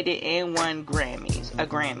nominated and won a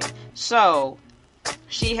Grammy. So,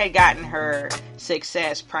 she had gotten her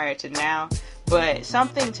success prior to now, but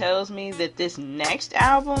something tells me that this next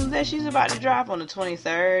album that she's about to drop on the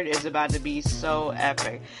 23rd is about to be so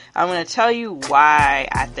epic. I'm going to tell you why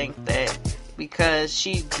I think that. Because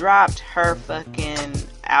she dropped her fucking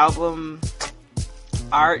album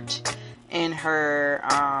art in her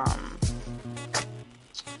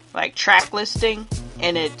like track listing,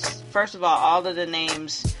 and it's, first of all of the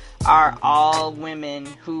names are all women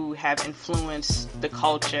who have influenced the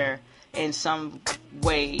culture in some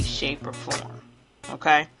way, shape, or form.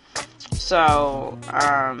 Okay, so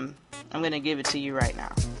I'm gonna give it to you right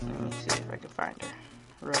now. Let me see if I can find her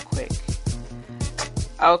real quick.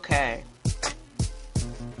 Okay.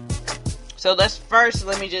 So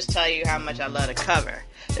let me just tell you how much I love the cover.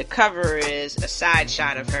 The cover is a side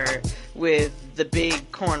shot of her with the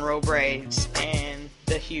big cornrow braids and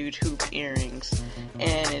the huge hoop earrings.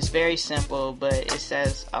 And it's very simple, but it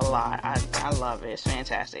says a lot. I love it. It's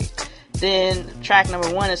fantastic. Then track number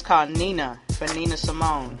 1 is called Nina, for Nina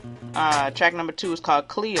Simone. Track number 2 is called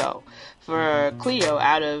Cleo, for Cleo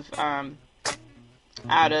out of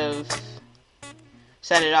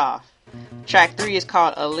Set It Off. Track 3 is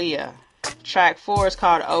called Aaliyah. Track 4 is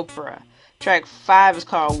called Oprah. Track 5 is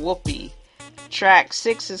called Whoopi. Track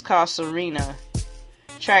 6 is called Serena.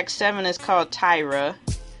 Track 7 is called Tyra.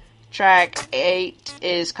 Track 8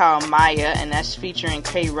 is called Maya, and that's featuring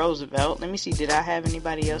K. Roosevelt. Let me see, did I have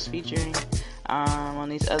anybody else featuring on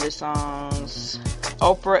these other songs?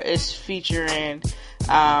 Oprah is featuring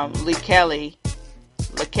Lekele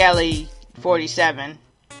 47.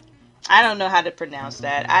 I don't know how to pronounce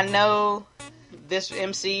that. I know this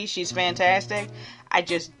MC, she's fantastic. I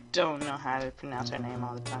just don't know how to pronounce her name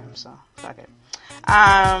all the time, so fuck it.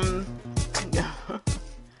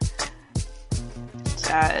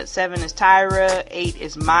 7 is Tyra. 8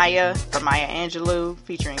 is Maya, for Maya Angelou,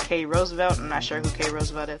 featuring K. Roosevelt. I'm not sure who K.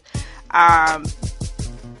 Roosevelt is.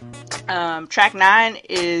 Track 9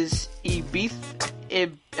 is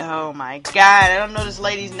Ibiza. Oh my god, I don't know this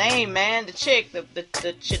lady's name, man. The chick, oh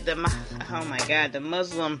my god, the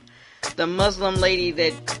Muslim lady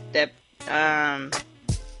that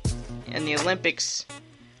in the Olympics,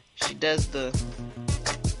 she does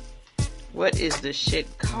what is the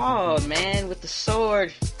shit called, man, with the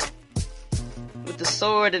sword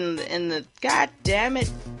and the god damn it,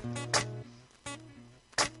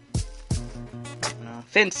 no,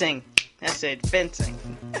 fencing. That's it, fencing.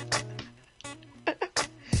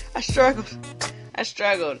 I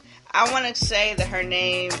struggled. I want to say that her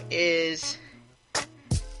name is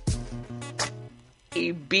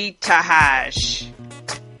Ibtihaj.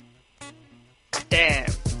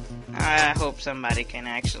 Damn. I hope somebody can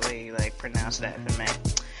actually pronounce that for me.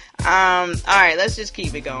 Alright, let's just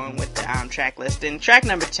keep it going with the track list. And track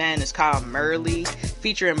number 10 is called Merly,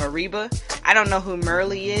 featuring Mariba. I don't know who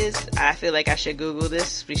Merly is. I feel like I should Google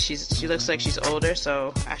this. She looks like she's older,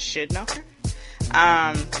 so I should know her.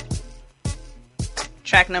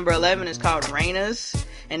 Track number 11 is called Raina's,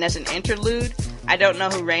 and that's an interlude. I don't know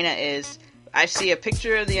who Raina is. I see a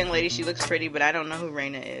picture of the young lady. She looks pretty, but I don't know who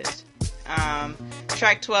Raina is.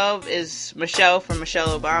 Track 12 is Michelle from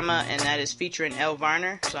Michelle Obama, and that is featuring Elle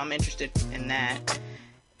Varner, so I'm interested in that.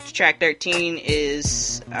 Track 13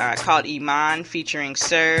 is called Iman, featuring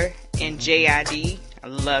Sir and J.I.D. I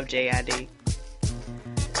love J.I.D.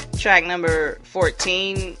 Track number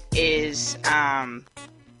 14 is Hatshepsut.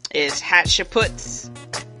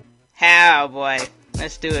 Oh boy,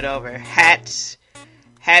 let's do it over. Hatshepsut.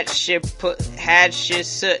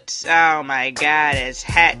 Oh my god, it's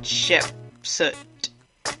Hatshepsut.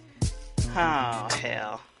 Oh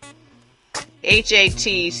hell.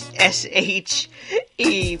 Hatshepsut.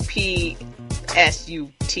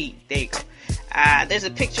 There you go. There's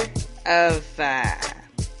a picture of an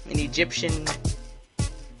Egyptian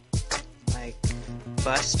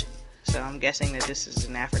bust, so I'm guessing that this is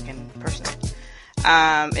an African person.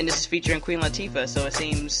 And this is featuring Queen Latifah, so it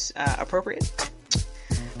seems appropriate.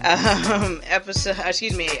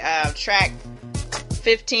 Track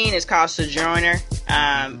 15 is called Sojourner,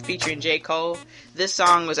 featuring J. Cole. This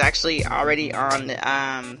song was actually already on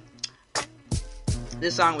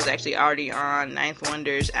Ninth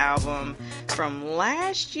Wonder's album from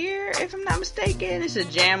last year, if I'm not mistaken. It's a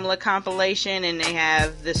Jamla compilation, and they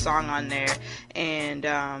have this song on there, and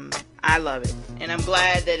I love it. And I'm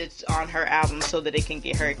glad that it's on her album so that it can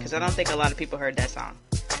get heard, because I don't think a lot of people heard that song.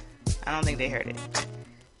 I don't think they heard it,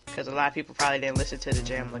 because a lot of people probably didn't listen to the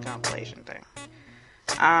Jamla compilation thing.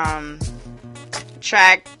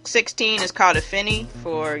 Track 16 is called Afeni,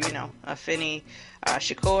 for, Afeni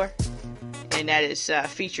Shakur. And that is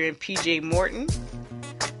featuring PJ Morton.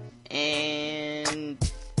 And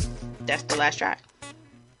that's the last track.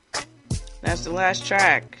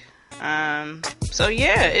 So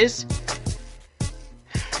yeah,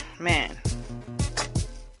 man,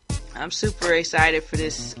 I'm super excited for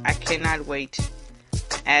this. I cannot wait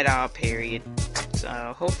at all, period. So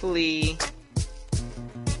hopefully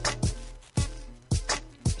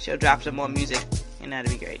she'll drop some more music, and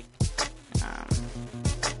that'll be great.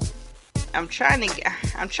 I'm trying to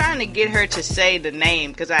get her to say the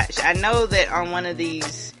name, because I know that on one of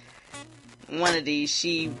these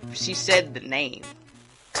she said the name,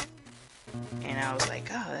 and I was like,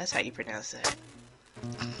 oh, that's how you pronounce that.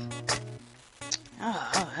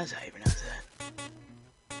 Oh, that's how you pronounce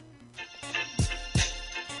that.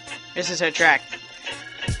 This is her track.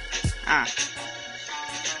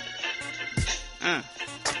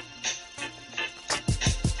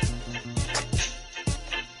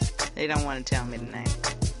 They don't want to tell me the name.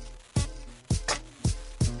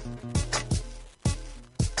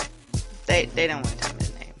 They don't want to tell me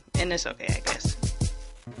the name. And it's okay, I guess.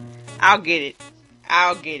 I'll get it.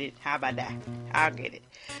 How about that? I'll get it.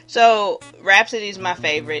 So, Rhapsody is my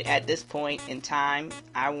favorite at this point in time.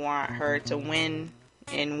 I want her to win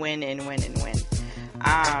and win and win and win.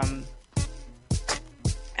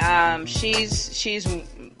 She's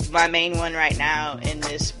my main one right now in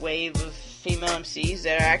this wave of female MCs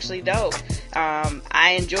that are actually dope.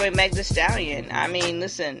 I enjoy Meg Thee Stallion. I mean,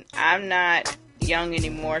 listen, I'm not young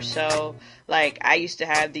anymore, so I used to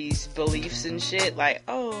have these beliefs and shit,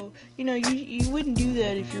 oh, you wouldn't do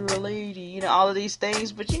that if you were a lady, all of these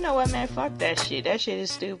things. But you know what, man, fuck that shit. That shit is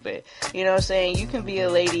stupid. You know what I'm saying? You can be a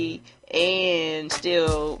lady and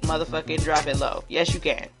still motherfucking drop it low. Yes, you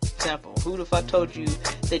can. Simple. Who the fuck told you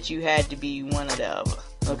that you had to be one or the other?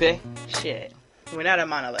 Okay? Shit. We're not a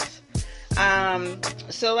monolith.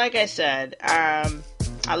 So like I said, I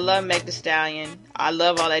love Meg Thee Stallion. I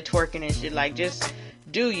love all that twerking and shit. Just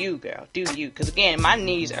do you, girl. Do you. Because again, my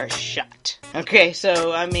knees are shot. Okay,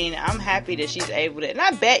 so I mean, I'm happy that she's able to. And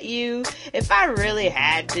I bet you, if I really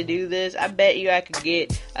had to do this, I bet you I could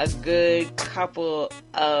get a good couple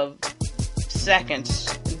of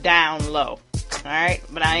seconds down low. Alright?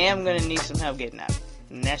 But I am going to need some help getting up.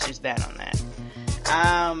 And that's just that on that.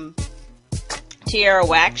 Tierra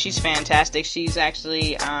Whack, she's fantastic. She's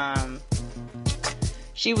actually,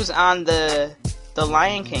 she was on the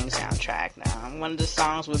Lion King soundtrack now. One of the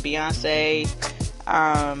songs with Beyonce.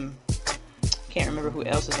 Can't remember who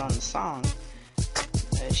else is on the song.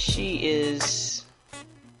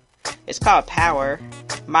 It's called Power.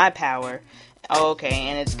 My Power. Oh, okay,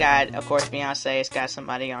 and it's got, of course, Beyonce. It's got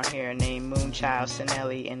somebody on here named Moonchild,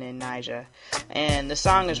 Sinelli, and then Nyjah. And the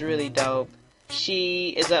song is really dope. She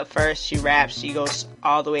is up first, she raps, she goes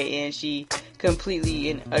all the way in, she completely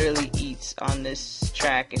and utterly eats on this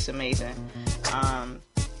track. It's amazing.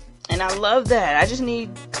 And I love that. I just need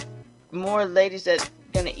more ladies that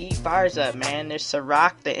gonna eat bars up, man. There's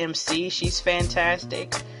Ciroc, the MC, she's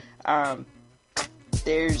fantastic.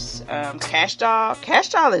 There's Cash Doll. Cash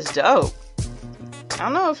Doll is dope. I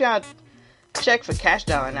don't know if y'all check for Cash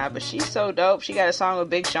Doll or not, but she's so dope. She got a song with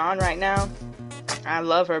Big Sean right now. I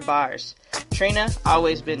love her bars. Trina,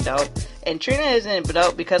 always been dope. And Trina isn't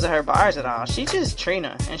dope because of her bars at all. She's just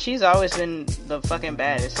Trina. And she's always been the fucking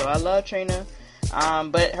baddest. So I love Trina.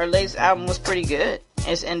 But her latest album was pretty good.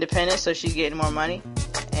 It's independent, so she's getting more money.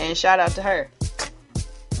 And shout out to her.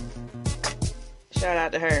 Shout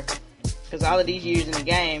out to her. Because all of these years in the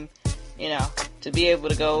game, you know, to be able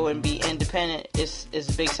to go and be independent is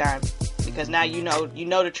a big time. Because now you know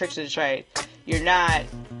the tricks of the trade. You're not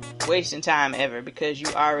wasting time ever because you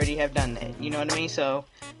already have done that. You know what I mean? So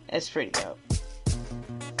that's pretty dope.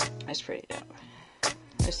 That's pretty dope.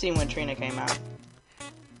 Let's see when Trina came out.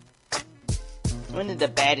 When did The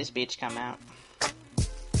Baddest Bitch come out?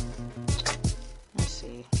 Let's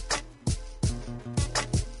see.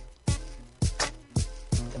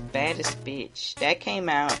 The Baddest Bitch. That came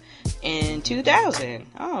out in 2000.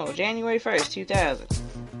 Oh, January 1st, 2000.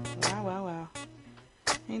 Wow, wow, wow.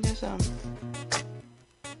 Ain't that something?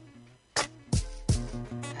 I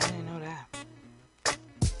didn't know that.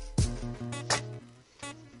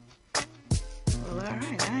 Well,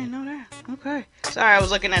 alright, I didn't know that. Okay. Sorry, I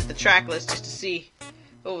was looking at the track list just to see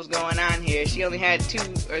what was going on here. She only had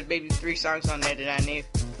 2 or maybe 3 songs on there that I knew.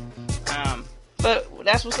 But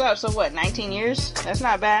that's what's up. So what, 19 years? That's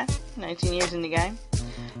not bad. 19 years in the game.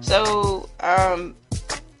 So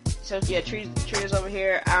yeah, Trina's over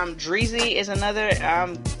here. Dreezy is another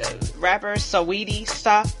rapper. Saweetie,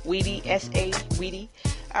 S-A-Weetie.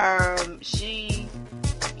 She,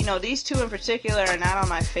 you know, these 2 in particular are not on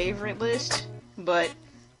my favorite list, but,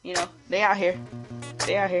 you know, they out here.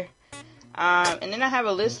 They out here. And then I have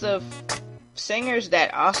a list of singers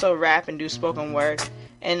that also rap and do spoken word,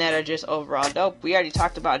 and that are just overall dope. We already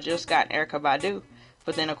talked about Jill Scott and Erykah Badu.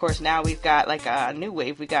 But then, of course, now we've got, like, a new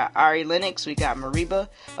wave. We got Ari Lennox. We got Mariba.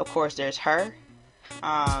 Of course, there's her.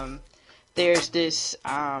 There's this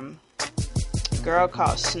girl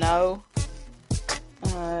called Snow.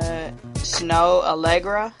 Snow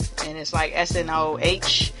Allegra. And it's like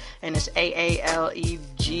S-N-O-H. And it's A-A-L-E-G-R-A.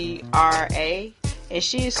 And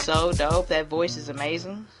she is so dope. That voice is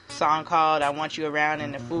amazing. Song called I Want You Around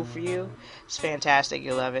and A Fool For You. It's fantastic.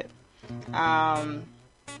 You'll love it.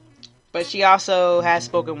 But she also has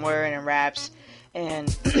spoken word and raps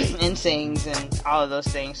and and sings and all of those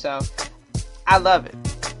things. So I love it.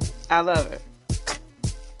 I love it.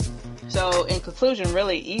 So in conclusion,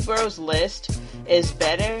 really, Ebro's list is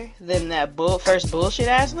better than that first bullshit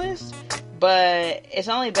ass list. But it's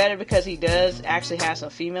only better because he does actually have some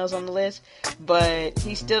females on the list. But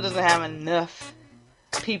he still doesn't have enough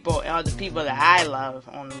people, or the people that I love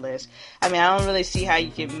on the list. I mean, I don't really see how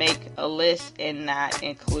you can make a list and not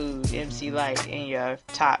include MC Lyte in your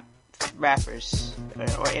top rappers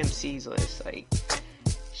or MCs list. Like,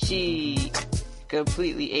 she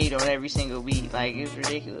completely ate on every single beat. Like, it's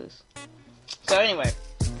ridiculous. So anyway,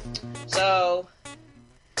 so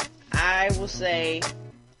I will say,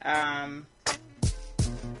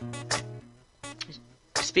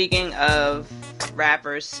 speaking of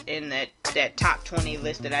rappers in that top 20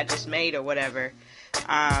 list that I just made or whatever,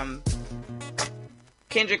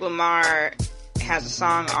 Kendrick Lamar has a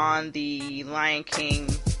song on the Lion King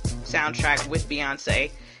soundtrack with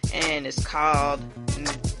Beyonce, and it's called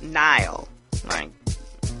Nile, like,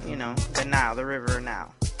 you know, the Nile, the river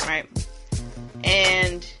Nile, right?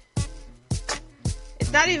 And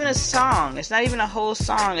it's not even a song, it's not even a whole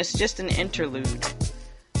song, it's just an interlude,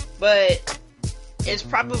 but it's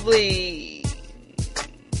probably,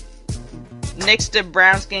 next to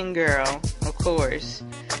Brown Skin Girl, of course,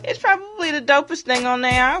 it's probably the dopest thing on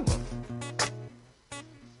their album.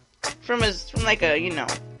 From like a, you know,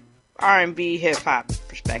 R&B hip hop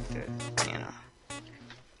perspective, you know.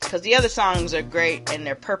 Because the other songs are great and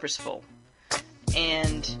they're purposeful.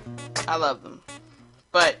 And I love them.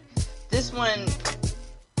 But this one's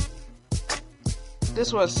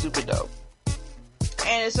super dope.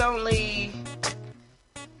 And it's only,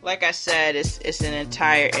 like I said, it's an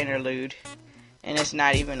entire interlude. And it's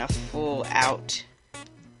not even a full out.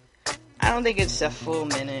 I don't think it's a full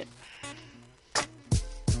minute. I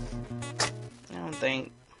don't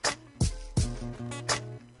think.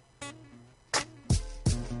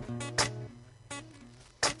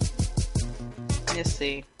 Let's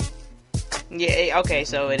see. Yeah, okay,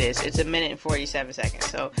 so it is. It's 1 minute and 47 seconds.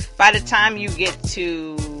 So by the time you get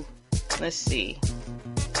to, let's see.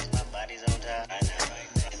 My body's on top. I know, right?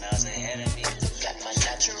 And I was ahead of me. Got my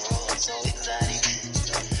natural, so exciting.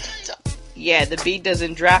 Yeah, the beat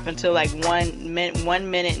doesn't drop until like 1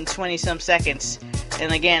 minute and 20 some seconds.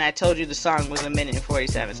 And again, I told you the song was 1 minute and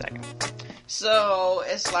 47 seconds. So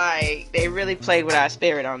it's like they really played with our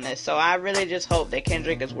spirit on this. So I really just hope that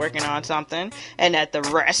Kendrick is working on something and that the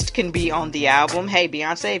rest can be on the album. Hey,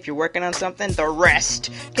 Beyonce, if you're working on something, the rest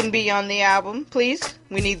can be on the album, please.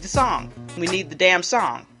 We need the song. We need the damn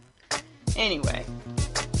song. Anyway,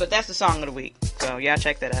 but that's the song of the week. So y'all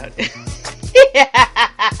check that out.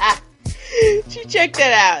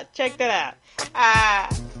 Check that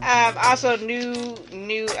out. Also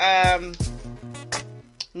new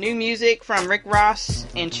New music from Rick Ross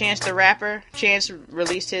and Chance the Rapper. Chance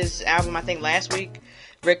released his album, I think, last week.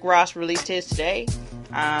 Rick Ross released his today.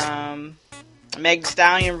 Meg Thee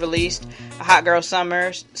Stallion released a Hot Girl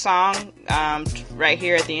Summer song right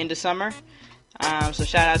here at the end of summer. So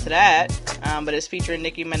shout out to that. But it's featuring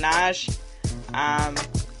Nicki Minaj.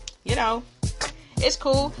 You know, it's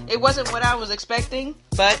cool. It wasn't what I was expecting,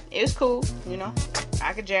 but it was cool. You know,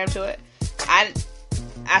 I could jam to it.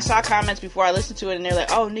 I saw comments before I listened to it, and they're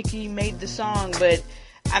like, "Oh, Nicki made the song," but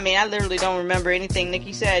I mean, I literally don't remember anything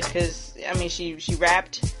Nicki said because I mean, she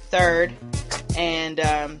rapped third, and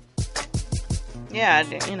yeah,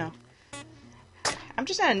 you know, I'm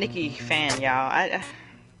just not a Nicki fan, y'all. I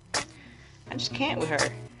just can't with her.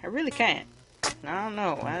 I really can't. I don't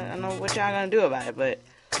know. I don't know what y'all gonna do about it, but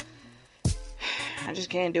I just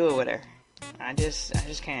can't do it with her. I just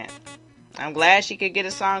can't. I'm glad she could get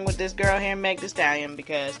a song with this girl here, Meg Thee Stallion,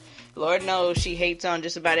 because Lord knows she hates on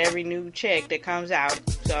just about every new chick that comes out.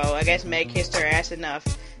 So I guess Meg kissed her ass enough,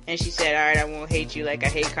 and she said, "All right, I won't hate you like I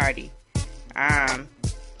hate Cardi."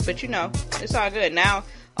 But you know, it's all good. Now,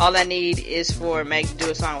 all I need is for Meg to do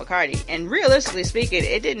a song with Cardi. And realistically speaking,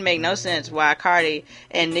 it didn't make no sense why Cardi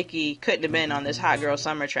and Nicki couldn't have been on this Hot Girl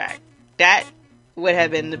Summer track. That would have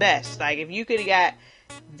been the best. Like, if you could have got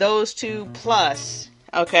those two plus...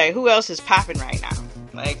 Okay, who else is popping right now?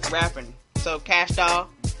 Like, rapping. So, Cash Doll.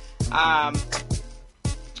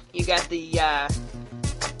 You got the,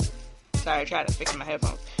 sorry, I tried to fix my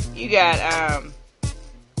headphones. You got,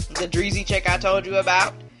 the Dreezy chick I told you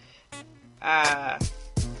about.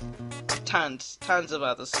 Tons of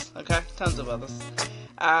others. Okay? Tons of others.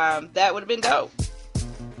 That would have been dope.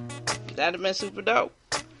 That would have been super dope.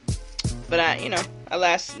 But, you know,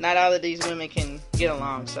 alas, not all of these women can get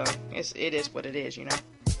along, so it is what it is, you know.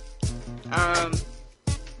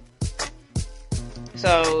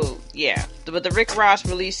 So, yeah. But the Rick Ross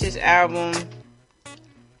released his album.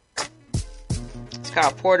 It's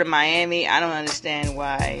called Port of Miami. I don't understand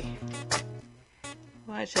why.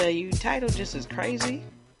 Well, I tell you, title just is crazy.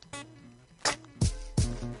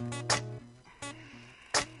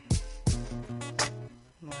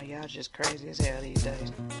 Well, y'all just crazy as hell these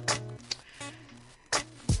days.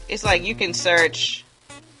 It's like you can search.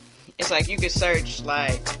 It's like you could search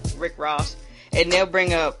like Rick Ross, and they'll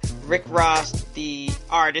bring up Rick Ross, the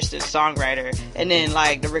artist and songwriter, and then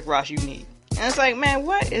like the Rick Ross you need. And it's like, man,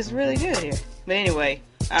 what is really good here? But anyway,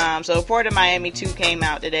 so Port of Miami 2 came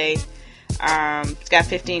out today. It's got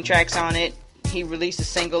 15 tracks on it. He released a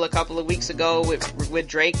single a couple of weeks ago with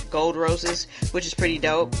Drake, Gold Roses, which is pretty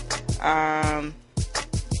dope.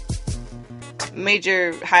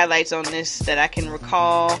 Major highlights on this that I can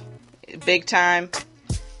recall, Big Time,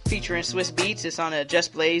 featuring Swiss Beats. It's on a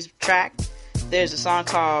Just Blaze track. There's a song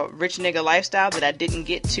called Rich Nigga Lifestyle that I didn't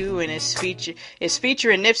get to, and it's featuring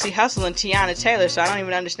Nipsey Hussle and Tiana Taylor, so I don't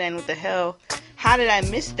even understand what the hell. How did I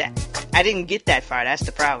miss that? I didn't get that far, that's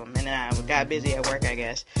the problem. And then I got busy at work, I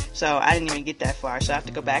guess. So I didn't even get that far, so I have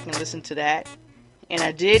to go back and listen to that. And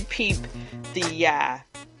I did peep the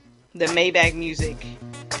Maybach Music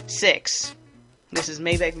 6. This is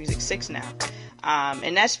Maybach Music 6 now.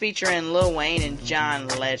 And that's featuring Lil Wayne and John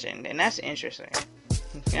Legend. And that's interesting.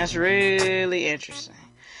 That's really interesting.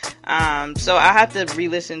 So I have to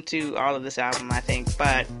re-listen to all of this album, I think.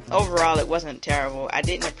 But overall, it wasn't terrible. I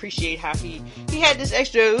didn't appreciate how he had this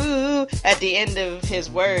extra ooh at the end of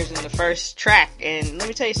his words in the first track. And let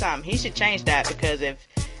me tell you something. He should change that, because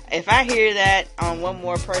if I hear that on one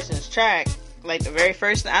more person's track, like the very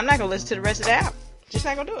first, I'm not going to listen to the rest of the album. Just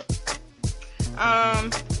not going to do it.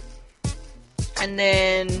 And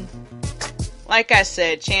then, like I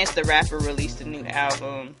said, Chance the Rapper released a new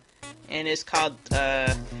album, and it's called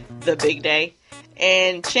The Big Day.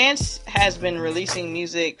 And Chance has been releasing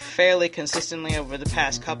music fairly consistently over the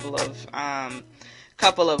past couple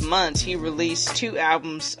of months. He released 2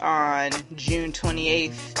 albums on June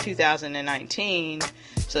 28th, 2019,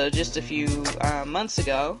 so just a few months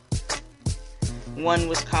ago. One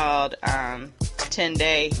was called 10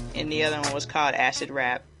 Day, and the other one was called Acid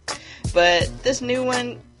Rap. But this new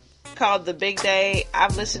one called The Big Day,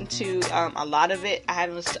 I've listened to a lot of it. I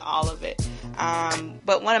haven't listened to all of it.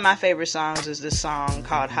 But one of my favorite songs is this song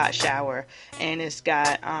called Hot Shower, and it's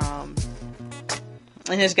got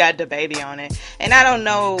DaBaby on it. And I don't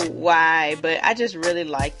know why, but I just really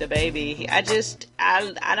like DaBaby. I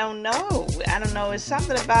don't know. I don't know. It's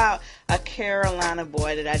something about a Carolina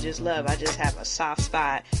boy that I just love. I just have a soft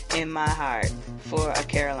spot in my heart for a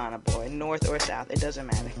Carolina boy, north or south. It doesn't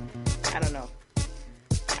matter. I don't know.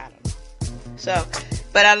 So,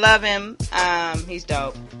 but I love him. He's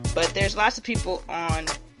dope. But there's lots of people on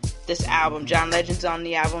this album. John Legend's on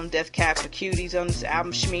the album. Death Cab for Cutie's on this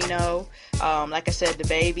album. Shmino. Like I said,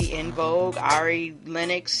 DaBaby, In Vogue, Ari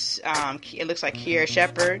Lennox. It looks like Kiera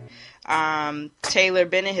Shepherd. Taylor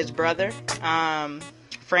Bennett, his brother.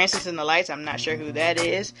 Francis and the Lights, I'm not sure who that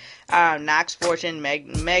is. Knox Fortune,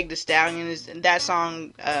 Meg Thee Stallion. That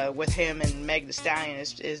song with him and Meg Thee Stallion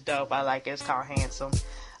is dope. I like it. It's called Handsome.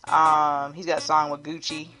 He's got a song with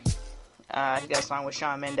Gucci. He got a song with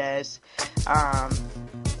Shawn Mendes.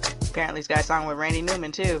 Apparently he's got a song with Randy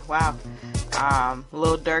Newman too. Wow.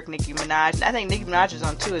 Lil Durk, Nicki Minaj. I think Nicki Minaj is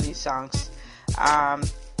on 2 of these songs.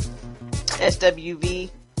 SWV.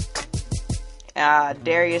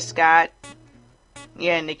 Darius Scott.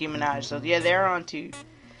 Yeah, Nicki Minaj. So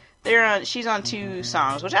yeah, she's on 2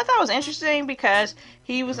 songs, which I thought was interesting because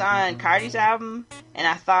he was on Cardi's album, and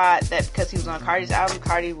I thought that because he was on Cardi's album,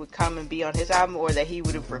 Cardi would come and be on his album, or that he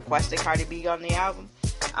would have requested Cardi be on the album.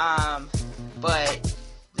 But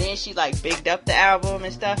then she bigged up the album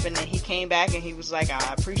and stuff, and then he came back and he was like,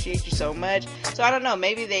 I appreciate you so much. So I don't know,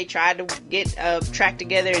 maybe they tried to get a track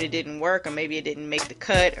together and it didn't work, or maybe it didn't make the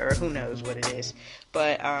cut, or who knows what it is.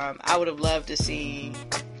 But I would have loved to see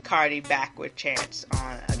Cardi back with Chance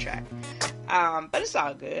on a track. But it's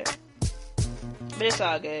all good.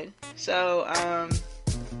 So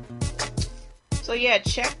yeah,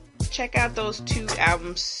 check out those 2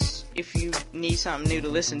 albums if you need something new to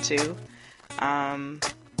listen to. Trying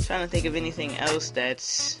to think of anything else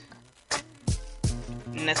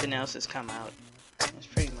nothing else has come out. That's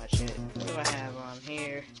pretty much it. What do I have on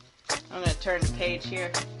here? I'm gonna turn the page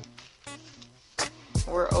here.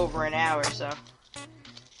 We're over an hour, so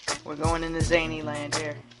we're going into zany land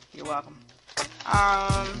here. You're welcome.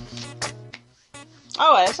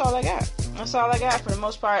 That's all I got. That's all I got for the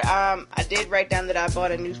most part. I did write down that I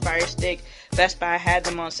bought a new Fire Stick. Best Buy had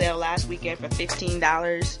them on sale last weekend for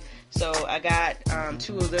 $15. So I got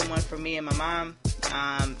 2 of them, one for me and my mom.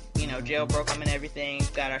 Jailbroke them and everything.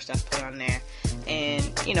 Got our stuff put on there. And,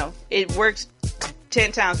 it works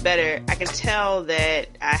 10 times better. I can tell that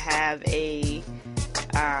I have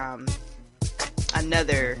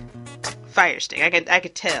another Fire Stick. I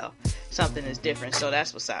could tell something is different. So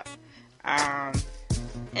that's what's up. And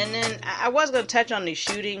then I was going to touch on these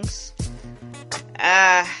shootings.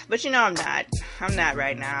 But I'm not. I'm not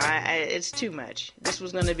right now. It's too much. This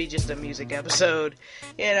was going to be just a music episode,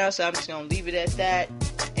 so I'm just going to leave it at that.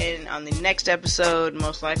 And on the next episode,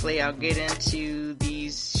 most likely I'll get into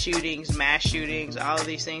these shootings, mass shootings, all of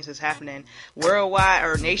these things that's happening worldwide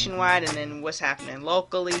or nationwide, and then what's happening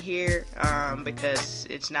locally here, because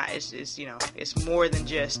it's more than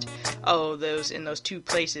just, those 2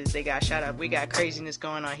 places they got shot up. We got craziness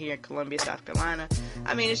going on here in Columbia, South Carolina.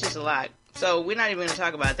 I mean, it's just a lot. So we're not even going to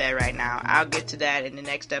talk about that right now. I'll get to that in the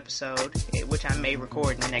next episode, which I may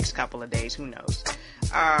record in the next couple of days. Who knows?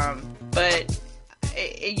 But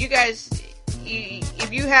you guys,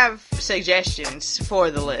 if you have suggestions for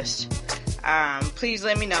the list, please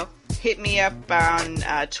let me know. Hit me up on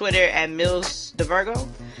Twitter at MillsDeVirgo.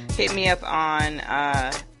 Hit me up on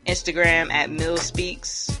Instagram at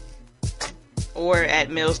MillsSpeaks or at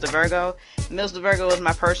MillsDeVirgo. MillsDeVirgo is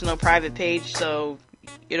my personal private page, so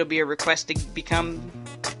it'll be a request to become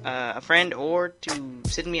a friend or to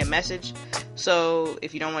send me a message. So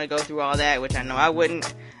if you don't want to go through all that, which I know I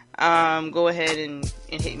wouldn't, go ahead and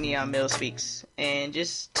hit me on Mill Speaks, and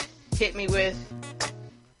just hit me with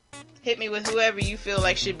whoever you feel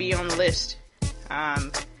like should be on the list.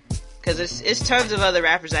 Cause it's tons of other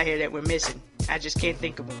rappers out here that we're missing. I just can't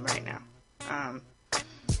think of them right now.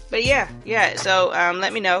 But yeah. So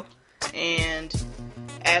let me know, and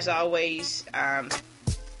as always,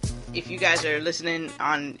 if you guys are listening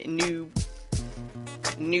on new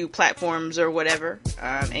platforms or whatever,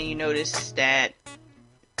 and you notice that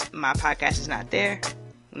my podcast is not there,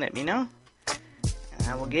 let me know, and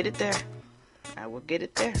I will get it there. All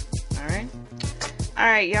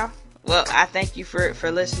right, y'all. Well, I thank you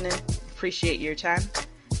for listening. Appreciate your time,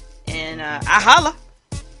 and I holla.